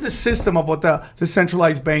get into the system of what the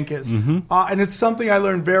centralized bank is. Mm-hmm. And it's something I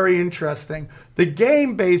learned very interesting. The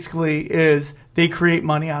game basically is they create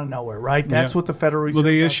money out of nowhere, right? That's what the Federal Reserve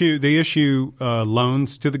does. They issue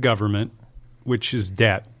loans to the government, which is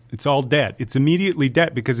debt. It's all debt. It's immediately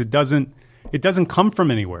debt because it doesn't come from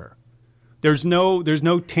anywhere. There's no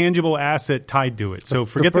tangible asset tied to it. So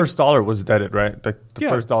forget the first dollar was debted, right? The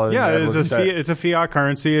first dollar. Yeah, it's a fiat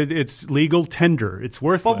currency. It's legal tender. It's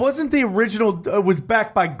worthless. But wasn't the original was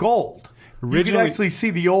backed by gold? You can actually see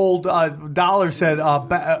the old dollar said.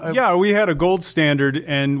 Yeah, we had a gold standard,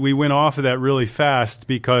 and we went off of that really fast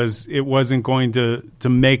because it wasn't going to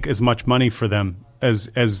make as much money for them as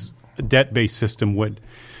a debt-based system would.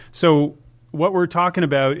 So what we're talking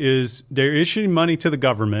about is they're issuing money to the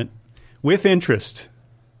government with interest.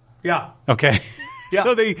 Yeah. Okay. Yeah.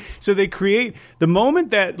 So they create the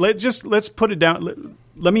moment that let's put it down.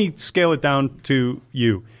 Let me scale it down to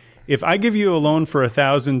you. If I give you a loan for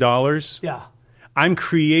 $1,000, yeah, I'm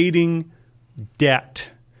creating debt.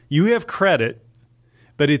 You have credit,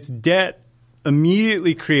 but it's debt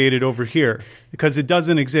immediately created over here because it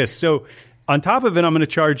doesn't exist. So on top of it, I'm going to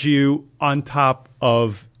charge you on top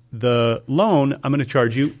of the loan. I'm going to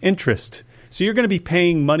charge you interest. So you're going to be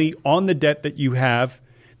paying money on the debt that you have,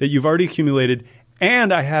 that you've already accumulated,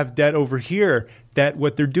 and I have debt over here that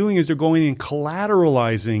what they're doing is they're going and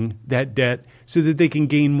collateralizing that debt so that they can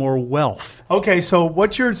gain more wealth. Okay, so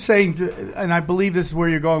what you're saying, and I believe this is where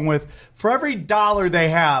you're going with, for every dollar they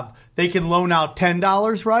have, they can loan out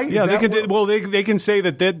 $10, right? Yeah, they can say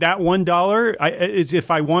that $1 is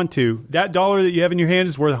if I want to. That dollar that you have in your hand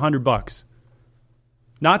is worth $100.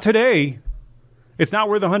 Not today. It's not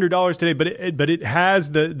worth $100 today, but it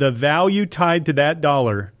has the value tied to that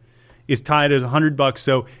dollar is tied as $100.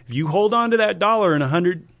 So if you hold on to that dollar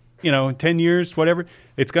in 10 years, whatever,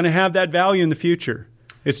 it's going to have that value in the future.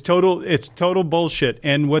 It's total bullshit.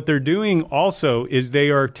 And what they're doing also is they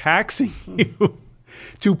are taxing you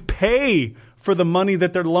to pay for the money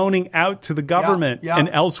that they're loaning out to the government and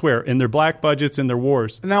elsewhere in their black budgets and their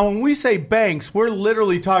wars. Now, when we say banks, we're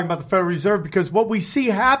literally talking about the Federal Reserve because what we see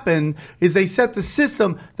happen is they set the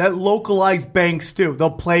system that localized banks do.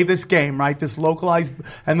 They'll play this game, right? This localized,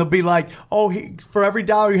 and they'll be like, for every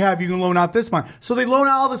dollar you have, you can loan out this money. So they loan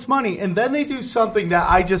out all this money, and then they do something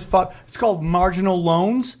that it's called marginal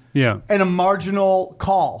loans and a marginal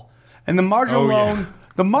call. And the marginal loan,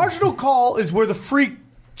 the marginal call is where the free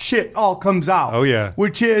shit all comes out. Oh, yeah.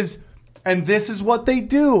 Which is, and this is what they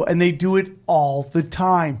do, and they do it all the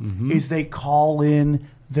time, is they call in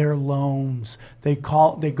their loans. They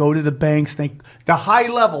go to the banks, the high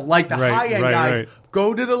level, like the high-end guys,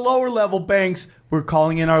 go to the lower level banks, we're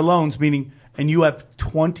calling in our loans, meaning, and you have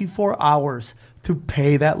 24 hours to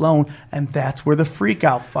pay that loan, and that's where the freak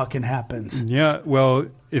out fucking happens. Yeah, well,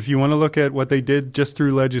 if you want to look at what they did just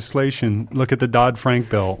through legislation, look at the Dodd-Frank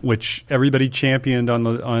bill, which everybody championed on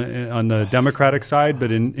the Democratic side,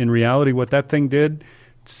 but in reality, what that thing did,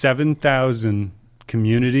 7,000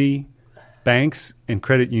 community banks and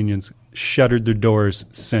credit unions shuttered their doors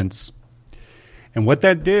since. And what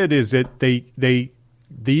that did is that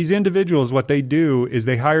these individuals, what they do is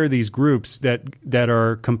they hire these groups that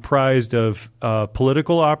are comprised of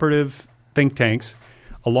political operative think tanks,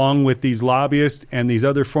 along with these lobbyists and these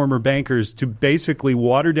other former bankers, to basically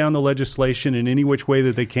water down the legislation in any which way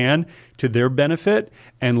that they can to their benefit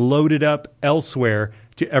and load it up elsewhere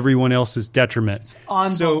to everyone else's detriment.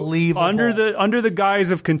 Unbelievable. So under the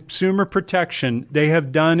guise of consumer protection, they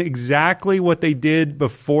have done exactly what they did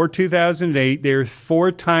before 2008. They're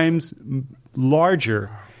 4 times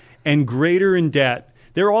larger and greater in debt.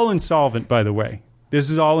 They're all insolvent, by the way. This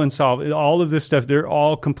is all insolvent. All of this stuff, they're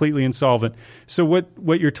all completely insolvent. So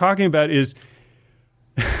what you're talking about is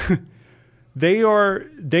they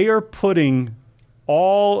are putting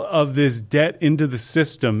all of this debt into the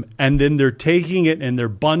system, and then they're taking it and they're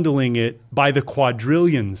bundling it by the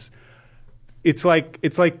quadrillions. It's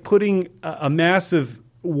like putting a massive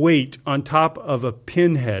weight on top of a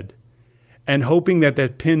pinhead and hoping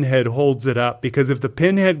that pinhead holds it up. Because if the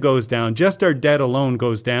pinhead goes down, just our debt alone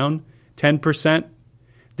goes down 10%,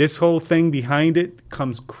 this whole thing behind it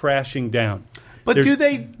comes crashing down. But do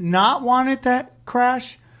they not want it to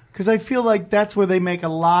crash? Because I feel like that's where they make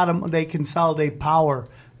they consolidate power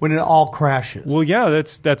when it all crashes. Well, yeah,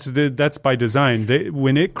 that's by design.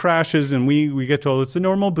 When it crashes and we get told it's a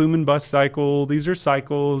normal boom and bust cycle, these are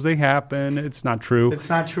cycles, they happen. It's not true. It's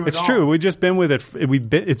not true. It's at all. true. We've just been with it.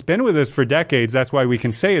 It's been with us for decades. That's why we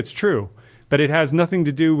can say it's true. But it has nothing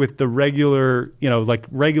to do with the regular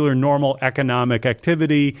normal economic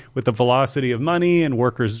activity, with the velocity of money and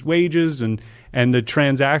workers' wages and the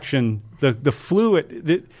transaction, the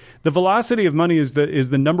fluid. The velocity of money is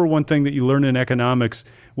the number one thing that you learn in economics,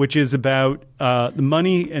 which is about the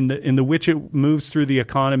money and the which it moves through the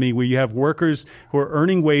economy, where you have workers who are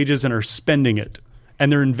earning wages and are spending it,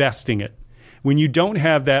 and they're investing it. When you don't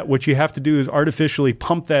have that, what you have to do is artificially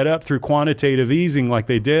pump that up through quantitative easing like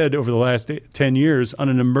they did over the last 10 years on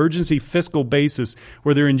an emergency fiscal basis,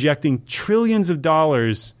 where they're injecting trillions of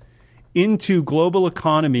dollars into global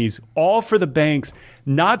economies, all for the banks,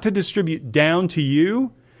 not to distribute down to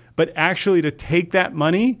you, but actually to take that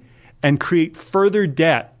money and create further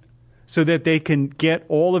debt so that they can get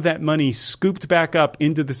all of that money scooped back up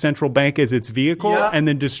into the central bank as its vehicle and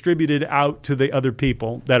then distributed out to the other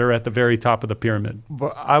people that are at the very top of the pyramid.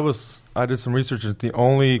 But I did some research. It's the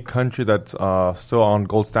only country that's still on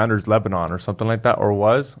gold standards, Lebanon or something like that, or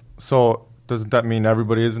was. So doesn't that mean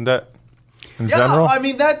everybody is in debt in general? I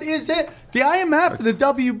mean, that is it. The IMF and the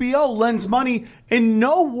WBO lends money. In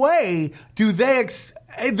no way do they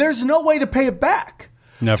there's no way to pay it back.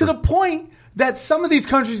 Never. To the point that some of these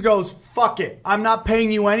countries goes, fuck it, I'm not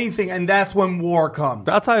paying you anything, and that's when war comes.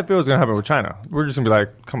 That's how I feel it's going to happen with China. We're just going to be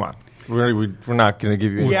like, come on. We're not going to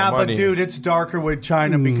give you any money. But dude, it's darker with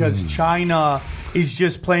China because China is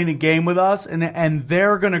just playing a game with us, and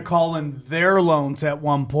they're going to call in their loans at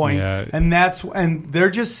one point, and they're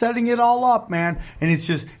just setting it all up, man. And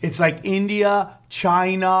it's like India,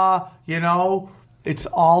 China, It's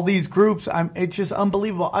all these groups. It's just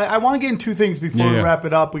unbelievable. I want to get into 2 things before we wrap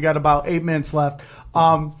it up. We got about 8 minutes left.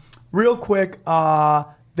 Real quick,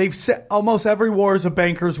 they've said almost every war is a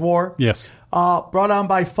banker's war. Yes. Brought on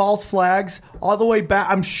by false flags all the way back.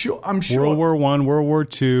 I'm sure. World War I, World War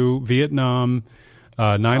II, Vietnam,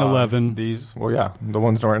 9/11. The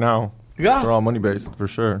ones right now. Yeah. They're all money based for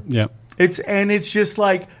sure. Yeah. It's just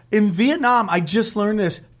like in Vietnam. I just learned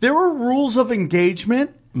this. There were rules of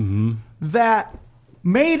engagement that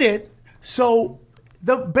made it so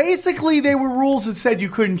basically they were rules that said you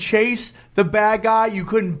couldn't chase the bad guy, you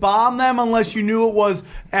couldn't bomb them unless you knew it was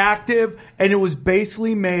active, and it was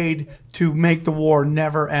basically made to make the war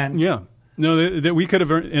never end. Yeah. No, that we could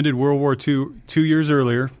have ended World War II 2 years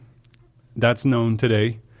earlier. That's known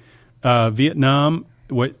today. Vietnam,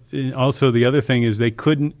 also the other thing is they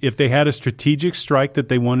couldn't, if they had a strategic strike that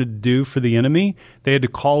they wanted to do for the enemy, they had to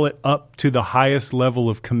call it up to the highest level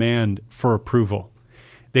of command for approval.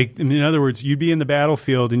 In other words, you'd be in the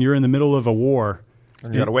battlefield and you're in the middle of a war.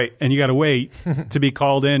 And you got to wait. And you got to wait to be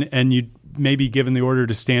called in, and you'd maybe given the order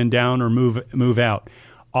to stand down or move out.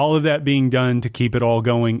 All of that being done to keep it all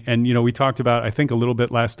going. And, we talked about, I think a little bit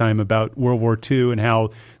last time, about World War II and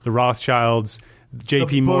how the Rothschilds,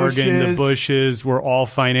 J.P. Morgan, the Bushes were all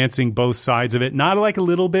financing both sides of it. Not like a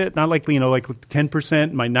little bit, not like, like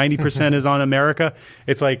 10%, my 90% is on America.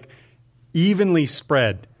 It's like evenly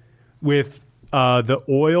spread with the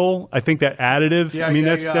oil. I think that additive,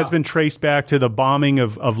 that's been traced back to the bombing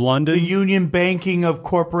of London. The Union Banking of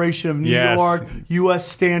Corporation of New York, U.S.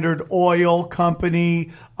 Standard Oil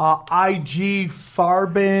Company, IG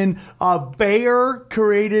Farben. Bayer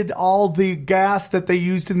created all the gas that they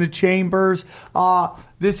used in the chambers.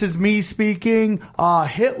 This is me speaking.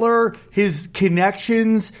 Hitler, his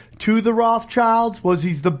connections to the Rothschilds was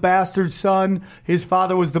he's the bastard son. His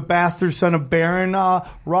father was the bastard son of Baron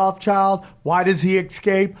Rothschild. Why does he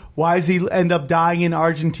escape? Why does he end up dying in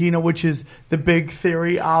Argentina, which is the big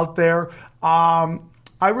theory out there?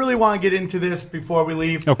 I really want to get into this before we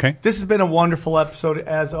leave. Okay. This has been a wonderful episode,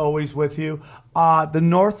 as always, with you. The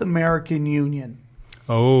North American Union.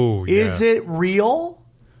 Oh, yeah. Is it real?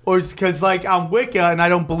 Or is because, like, on Wiki, and I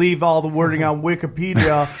don't believe all the wording on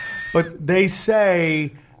Wikipedia, but they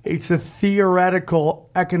say it's a theoretical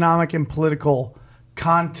economic and political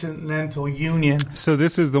continental union. So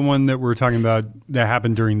this is the one that we're talking about that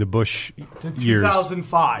happened during the Bush years.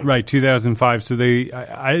 2005. Right, 2005. So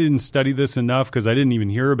I didn't study this enough because I didn't even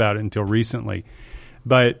hear about it until recently.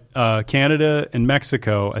 But Canada and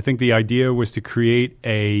Mexico, I think the idea was to create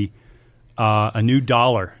a new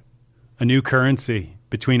dollar, a new currency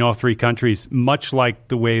between all three countries, much like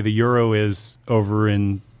the way the euro is over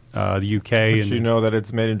in the UK. But you know that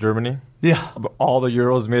it's made in Germany? Yeah. All the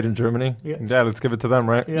euros made in Germany? Yeah, let's give it to them,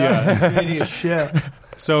 right? Yeah. Idiot shit.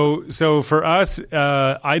 So for us,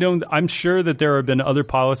 I'm sure that there have been other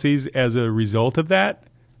policies as a result of that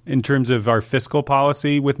in terms of our fiscal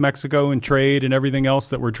policy with Mexico and trade and everything else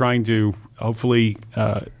that we're trying to hopefully,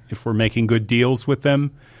 if we're making good deals with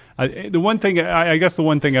them. The one thing I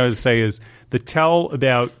would say is the tell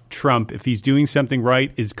about Trump, if he's doing something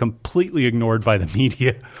right, is completely ignored by the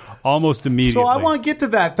media almost immediately. So I want to get to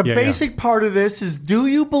that. The basic part of this is, do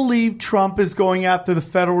you believe Trump is going after the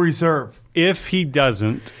Federal Reserve? If he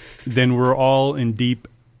doesn't, then we're all in deep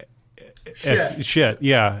shit.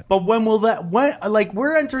 Yeah. But when will that?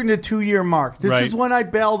 We're entering the 2-year mark. This is when I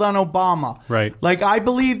bailed on Obama. Right. Like, I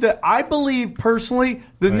believe personally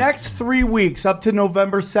the next 3 weeks up to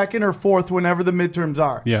November 2nd or 4th, whenever the midterms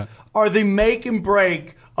are, are the make and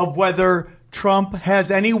break of whether Trump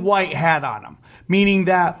has any white hat on him. Meaning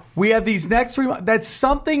that we have these next 3 months, that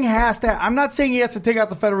something has to I'm not saying he has to take out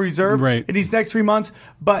the Federal Reserve in these next 3 months,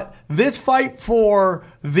 but this fight for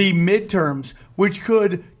the midterms, which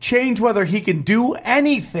could change whether he can do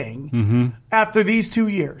anything after these 2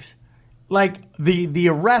 years. Like the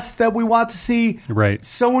arrest that we want to see,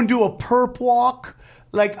 someone do a perp walk.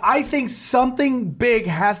 Like, I think something big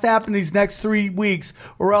has to happen these next 3 weeks,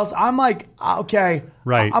 or else I'm like, okay,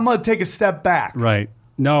 I'm going to take a step back. Right.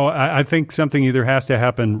 No, I think something either has to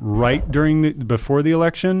happen right before the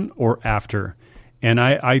election or after. And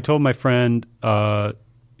I told my friend,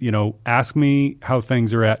 ask me how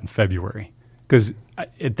things are at in February. Because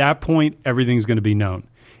at that point, everything's going to be known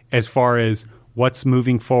as far as what's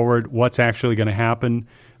moving forward, what's actually going to happen,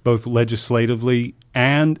 both legislatively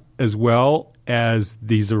and as well as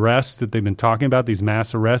these arrests that they've been talking about, these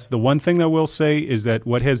mass arrests. The one thing that we'll say is that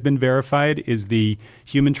what has been verified is the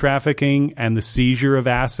human trafficking and the seizure of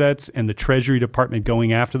assets and the Treasury Department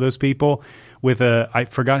going after those people with I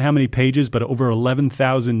forgot how many pages, but over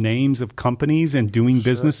 11,000 names of companies and doing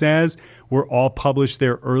business as were all published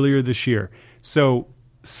there earlier this year. So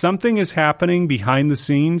something is happening behind the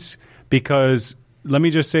scenes because let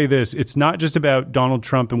me just say this. It's not just about Donald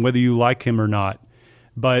Trump and whether you like him or not.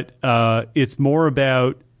 But it's more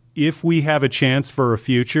about if we have a chance for a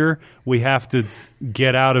future, we have to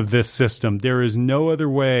get out of this system. There is no other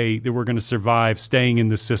way that we're going to survive staying in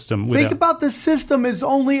the system. Think about the system is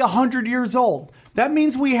only 100 years old. That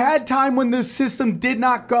means we had time when the system did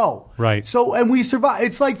not go. Right. So, and we survived.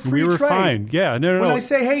 It's like free trade. We were fine. Yeah. No. When I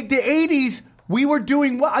say, hey, the 80s, we were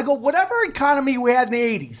doing what? I go, whatever economy we had in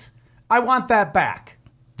the 80s, I want that back.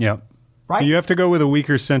 Yeah. Right? You have to go with a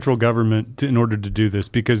weaker central government in order to do this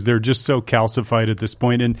because they're just so calcified at this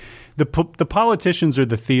point. And the politicians are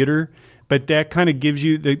the theater, but that kind of gives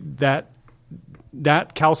you that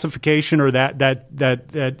calcification or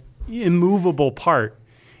that immovable part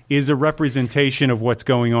is a representation of what's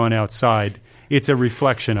going on outside. It's a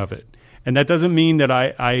reflection of it. And that doesn't mean that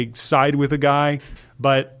I side with a guy,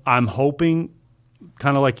 but I'm hoping,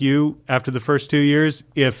 kind of like you, after the first 2 years,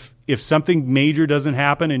 if something major doesn't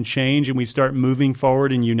happen and change and we start moving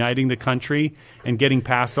forward and uniting the country and getting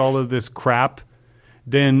past all of this crap,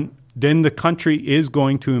 then the country is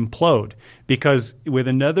going to implode. Because with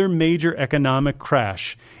another major economic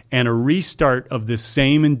crash and a restart of this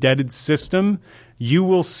same indebted system, you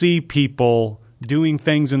will see people doing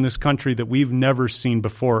things in this country that we've never seen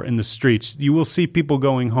before in the streets. You will see people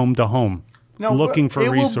going home to home looking for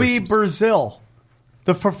resources. It will be Brazil.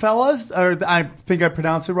 the favelas, or I think I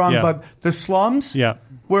pronounced it wrong, Yeah. but the slums, Yeah.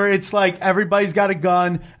 where it's like everybody's got a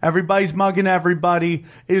gun, everybody's mugging everybody.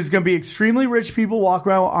 It is going to be extremely rich people walk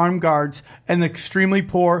around with armed guards and extremely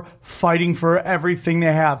poor fighting for everything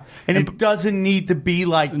they have. And it doesn't need to be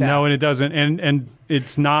like that. No, and it doesn't. And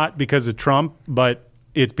it's not because of Trump, but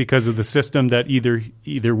it's because of the system that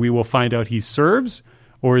either we will find out he serves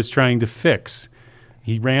or is trying to fix.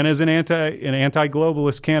 He ran as an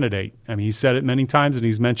anti-globalist candidate. I mean, he said it many times, and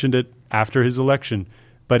he's mentioned it after his election.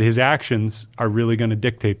 But his actions are really going to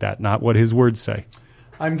dictate that, not what his words say.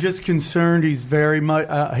 I'm just concerned he's very much,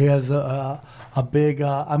 he has a big,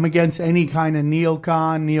 I'm against any kind of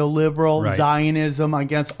neocon, neoliberal, Right. Zionism,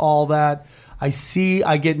 against all that. I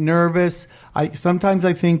get nervous. Sometimes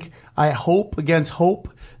I think, I hope against hope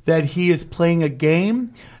that he is playing a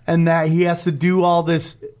game and that he has to do all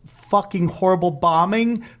this fucking horrible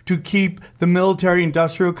bombing to keep the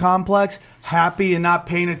military-industrial complex happy and not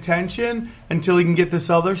paying attention until he can get this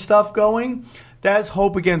other stuff going. That's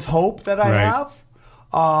hope against hope that I Right.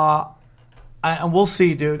 have. And we'll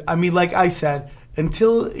see, dude. I mean, like I said,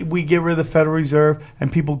 until we get rid of the Federal Reserve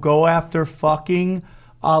and people go after fucking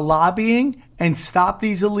lobbying and stop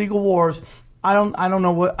these illegal wars, I don't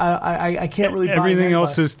know what I can't really. buy Everything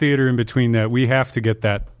else anybody. is theater in between that. We have to get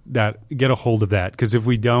get a hold of that, because if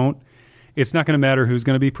we don't, it's not going to matter who's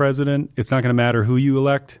going to be president. It's not going to matter who you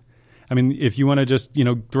elect. I mean, if you want to just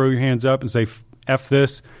throw your hands up and say F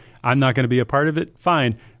this, I'm not going to be a part of it.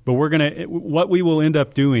 Fine, but what we will end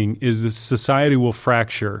up doing is the society will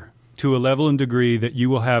fracture to a level and degree that you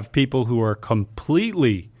will have people who are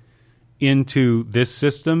completely into this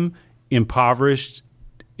system, impoverished,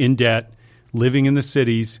 in debt, living in the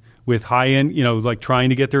cities with high end, like trying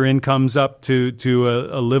to get their incomes up to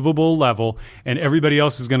a livable level, and everybody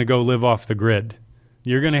else is going to go live off the grid.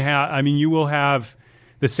 You're going to have, you will have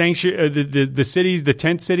the the cities, the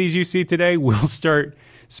tent cities you see today will start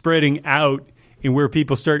spreading out in where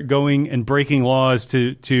people start going and breaking laws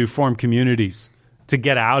to form communities to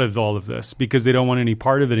get out of all of this because they don't want any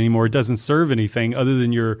part of it anymore. It doesn't serve anything other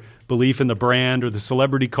than your belief in the brand or the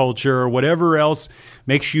celebrity culture or whatever else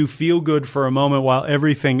makes you feel good for a moment while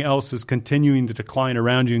everything else is continuing to decline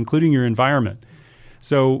around you, including your environment.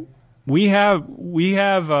 So we're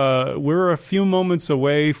a few moments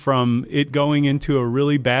away from it going into a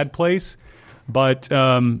really bad place. But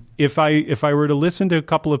if I were to listen to a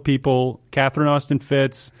couple of people, Catherine Austin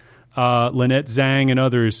Fitts, Lynette Zhang, and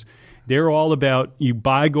others, they're all about you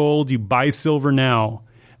buy gold, you buy silver now,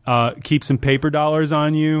 keep some paper dollars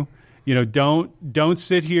on you. Don't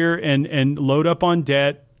sit here and load up on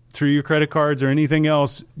debt through your credit cards or anything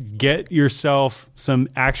else. Get yourself some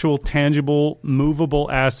actual tangible, movable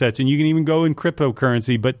assets, and you can even go in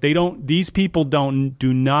cryptocurrency. But these people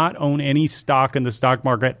do not own any stock in the stock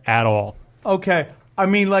market at all. Okay.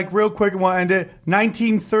 Real quick, I want to end it.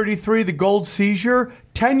 1933, the gold seizure,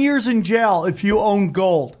 10 years in jail if you own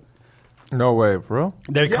gold. No way, bro.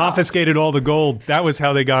 They confiscated all the gold. That was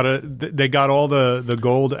how they got They got all the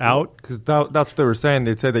gold out. Because that's what they were saying.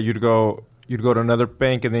 They'd say that you'd go to another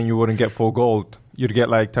bank and then you wouldn't get full gold. You'd get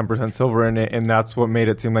like 10% silver in it, and that's what made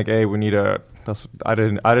it seem like, hey, we need a. I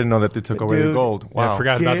didn't know that they took away the gold. Wow. Yeah, I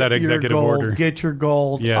forgot about that executive order. Get your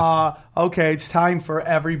gold. Yes. Okay, it's time for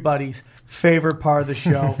everybody's favorite part of the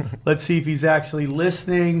show. Let's see if he's actually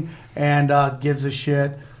listening and gives a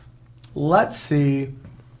shit. Let's see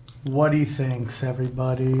what he thinks,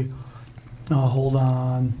 everybody. Oh, hold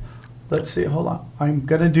on. Let's see. Hold on. I'm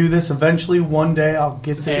going to do this. Eventually, one day, I'll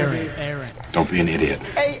get this. Aaron. Don't be an idiot.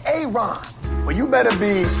 Hey, Ron. Well, you better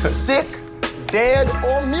be sick, dead,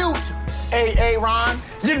 or mute. Hey, Ron.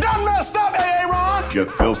 You done messed up, hey, Ron. You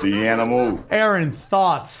filthy animal. Aaron,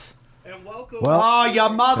 thoughts? Well, you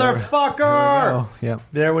motherfucker! Yep.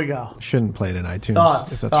 There we go. Shouldn't play it in iTunes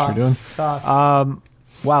Thoughts, if that's what you're doing. thoughts.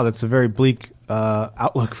 Wow, that's a very bleak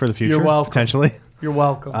outlook for the future. You're welcome. Potentially. You're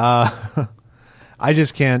welcome. I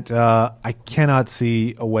just can't. I cannot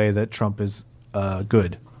see a way that Trump is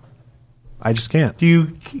good. I just can't.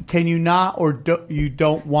 Can you not, or you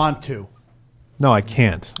don't want to? No, I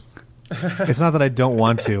can't. It's not that I don't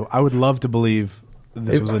want to. I would love to believe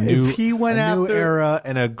this was a new, if he went a new after- era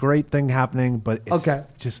and a great thing happening, but it's Okay.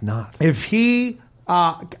 just not. If he,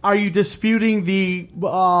 are you disputing the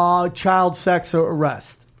child sex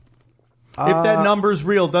arrest? If that number's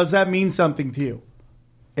real, does that mean something to you?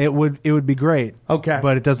 It would be great. Okay.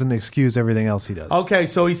 But it doesn't excuse everything else he does. Okay,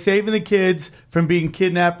 so he's saving the kids from being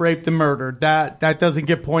kidnapped, raped, and murdered. That doesn't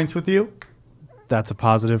get points with you? That's a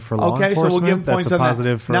positive for law Okay, so we'll enforcement. give points That's a on that.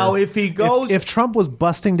 positive for Now, if he goes- if Trump was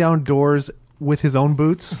busting down doors with his own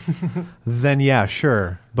boots, then yeah,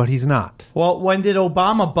 sure. But he's not. Well, when did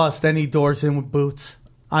Obama bust any doors in with boots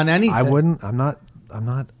on anything? I wouldn't. I'm not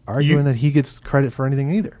arguing that he gets credit for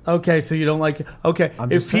anything either. Okay, so you don't like it. Okay,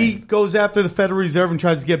 if he goes after the Federal Reserve and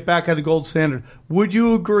tries to get back at the gold standard, would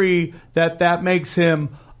you agree that makes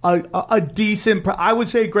him a decent? I would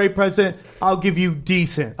say a great president. I'll give you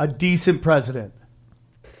decent, a decent president.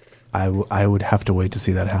 I would have to wait to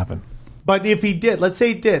see that happen. But if he did, let's say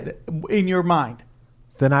he did, in your mind,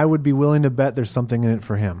 then I would be willing to bet there's something in it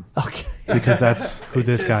for him. Okay. Because that's who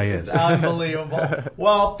this guy is. Unbelievable.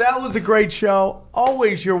 Well, that was a great show.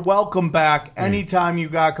 Always, you're welcome back. Anytime you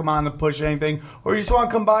got to come on to push anything, or you just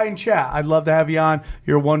want to come by and chat, I'd love to have you on.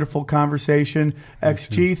 Your wonderful conversation.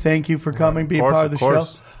 XG, thank you for coming, being part of the show.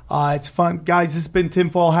 It's fun. Guys, this has been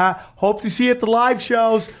Tinfoil Hat. Hope to see you at the live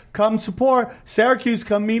shows. Come support. Syracuse,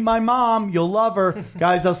 come meet my mom. You'll love her.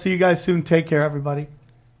 Guys, I'll see you guys soon. Take care, everybody.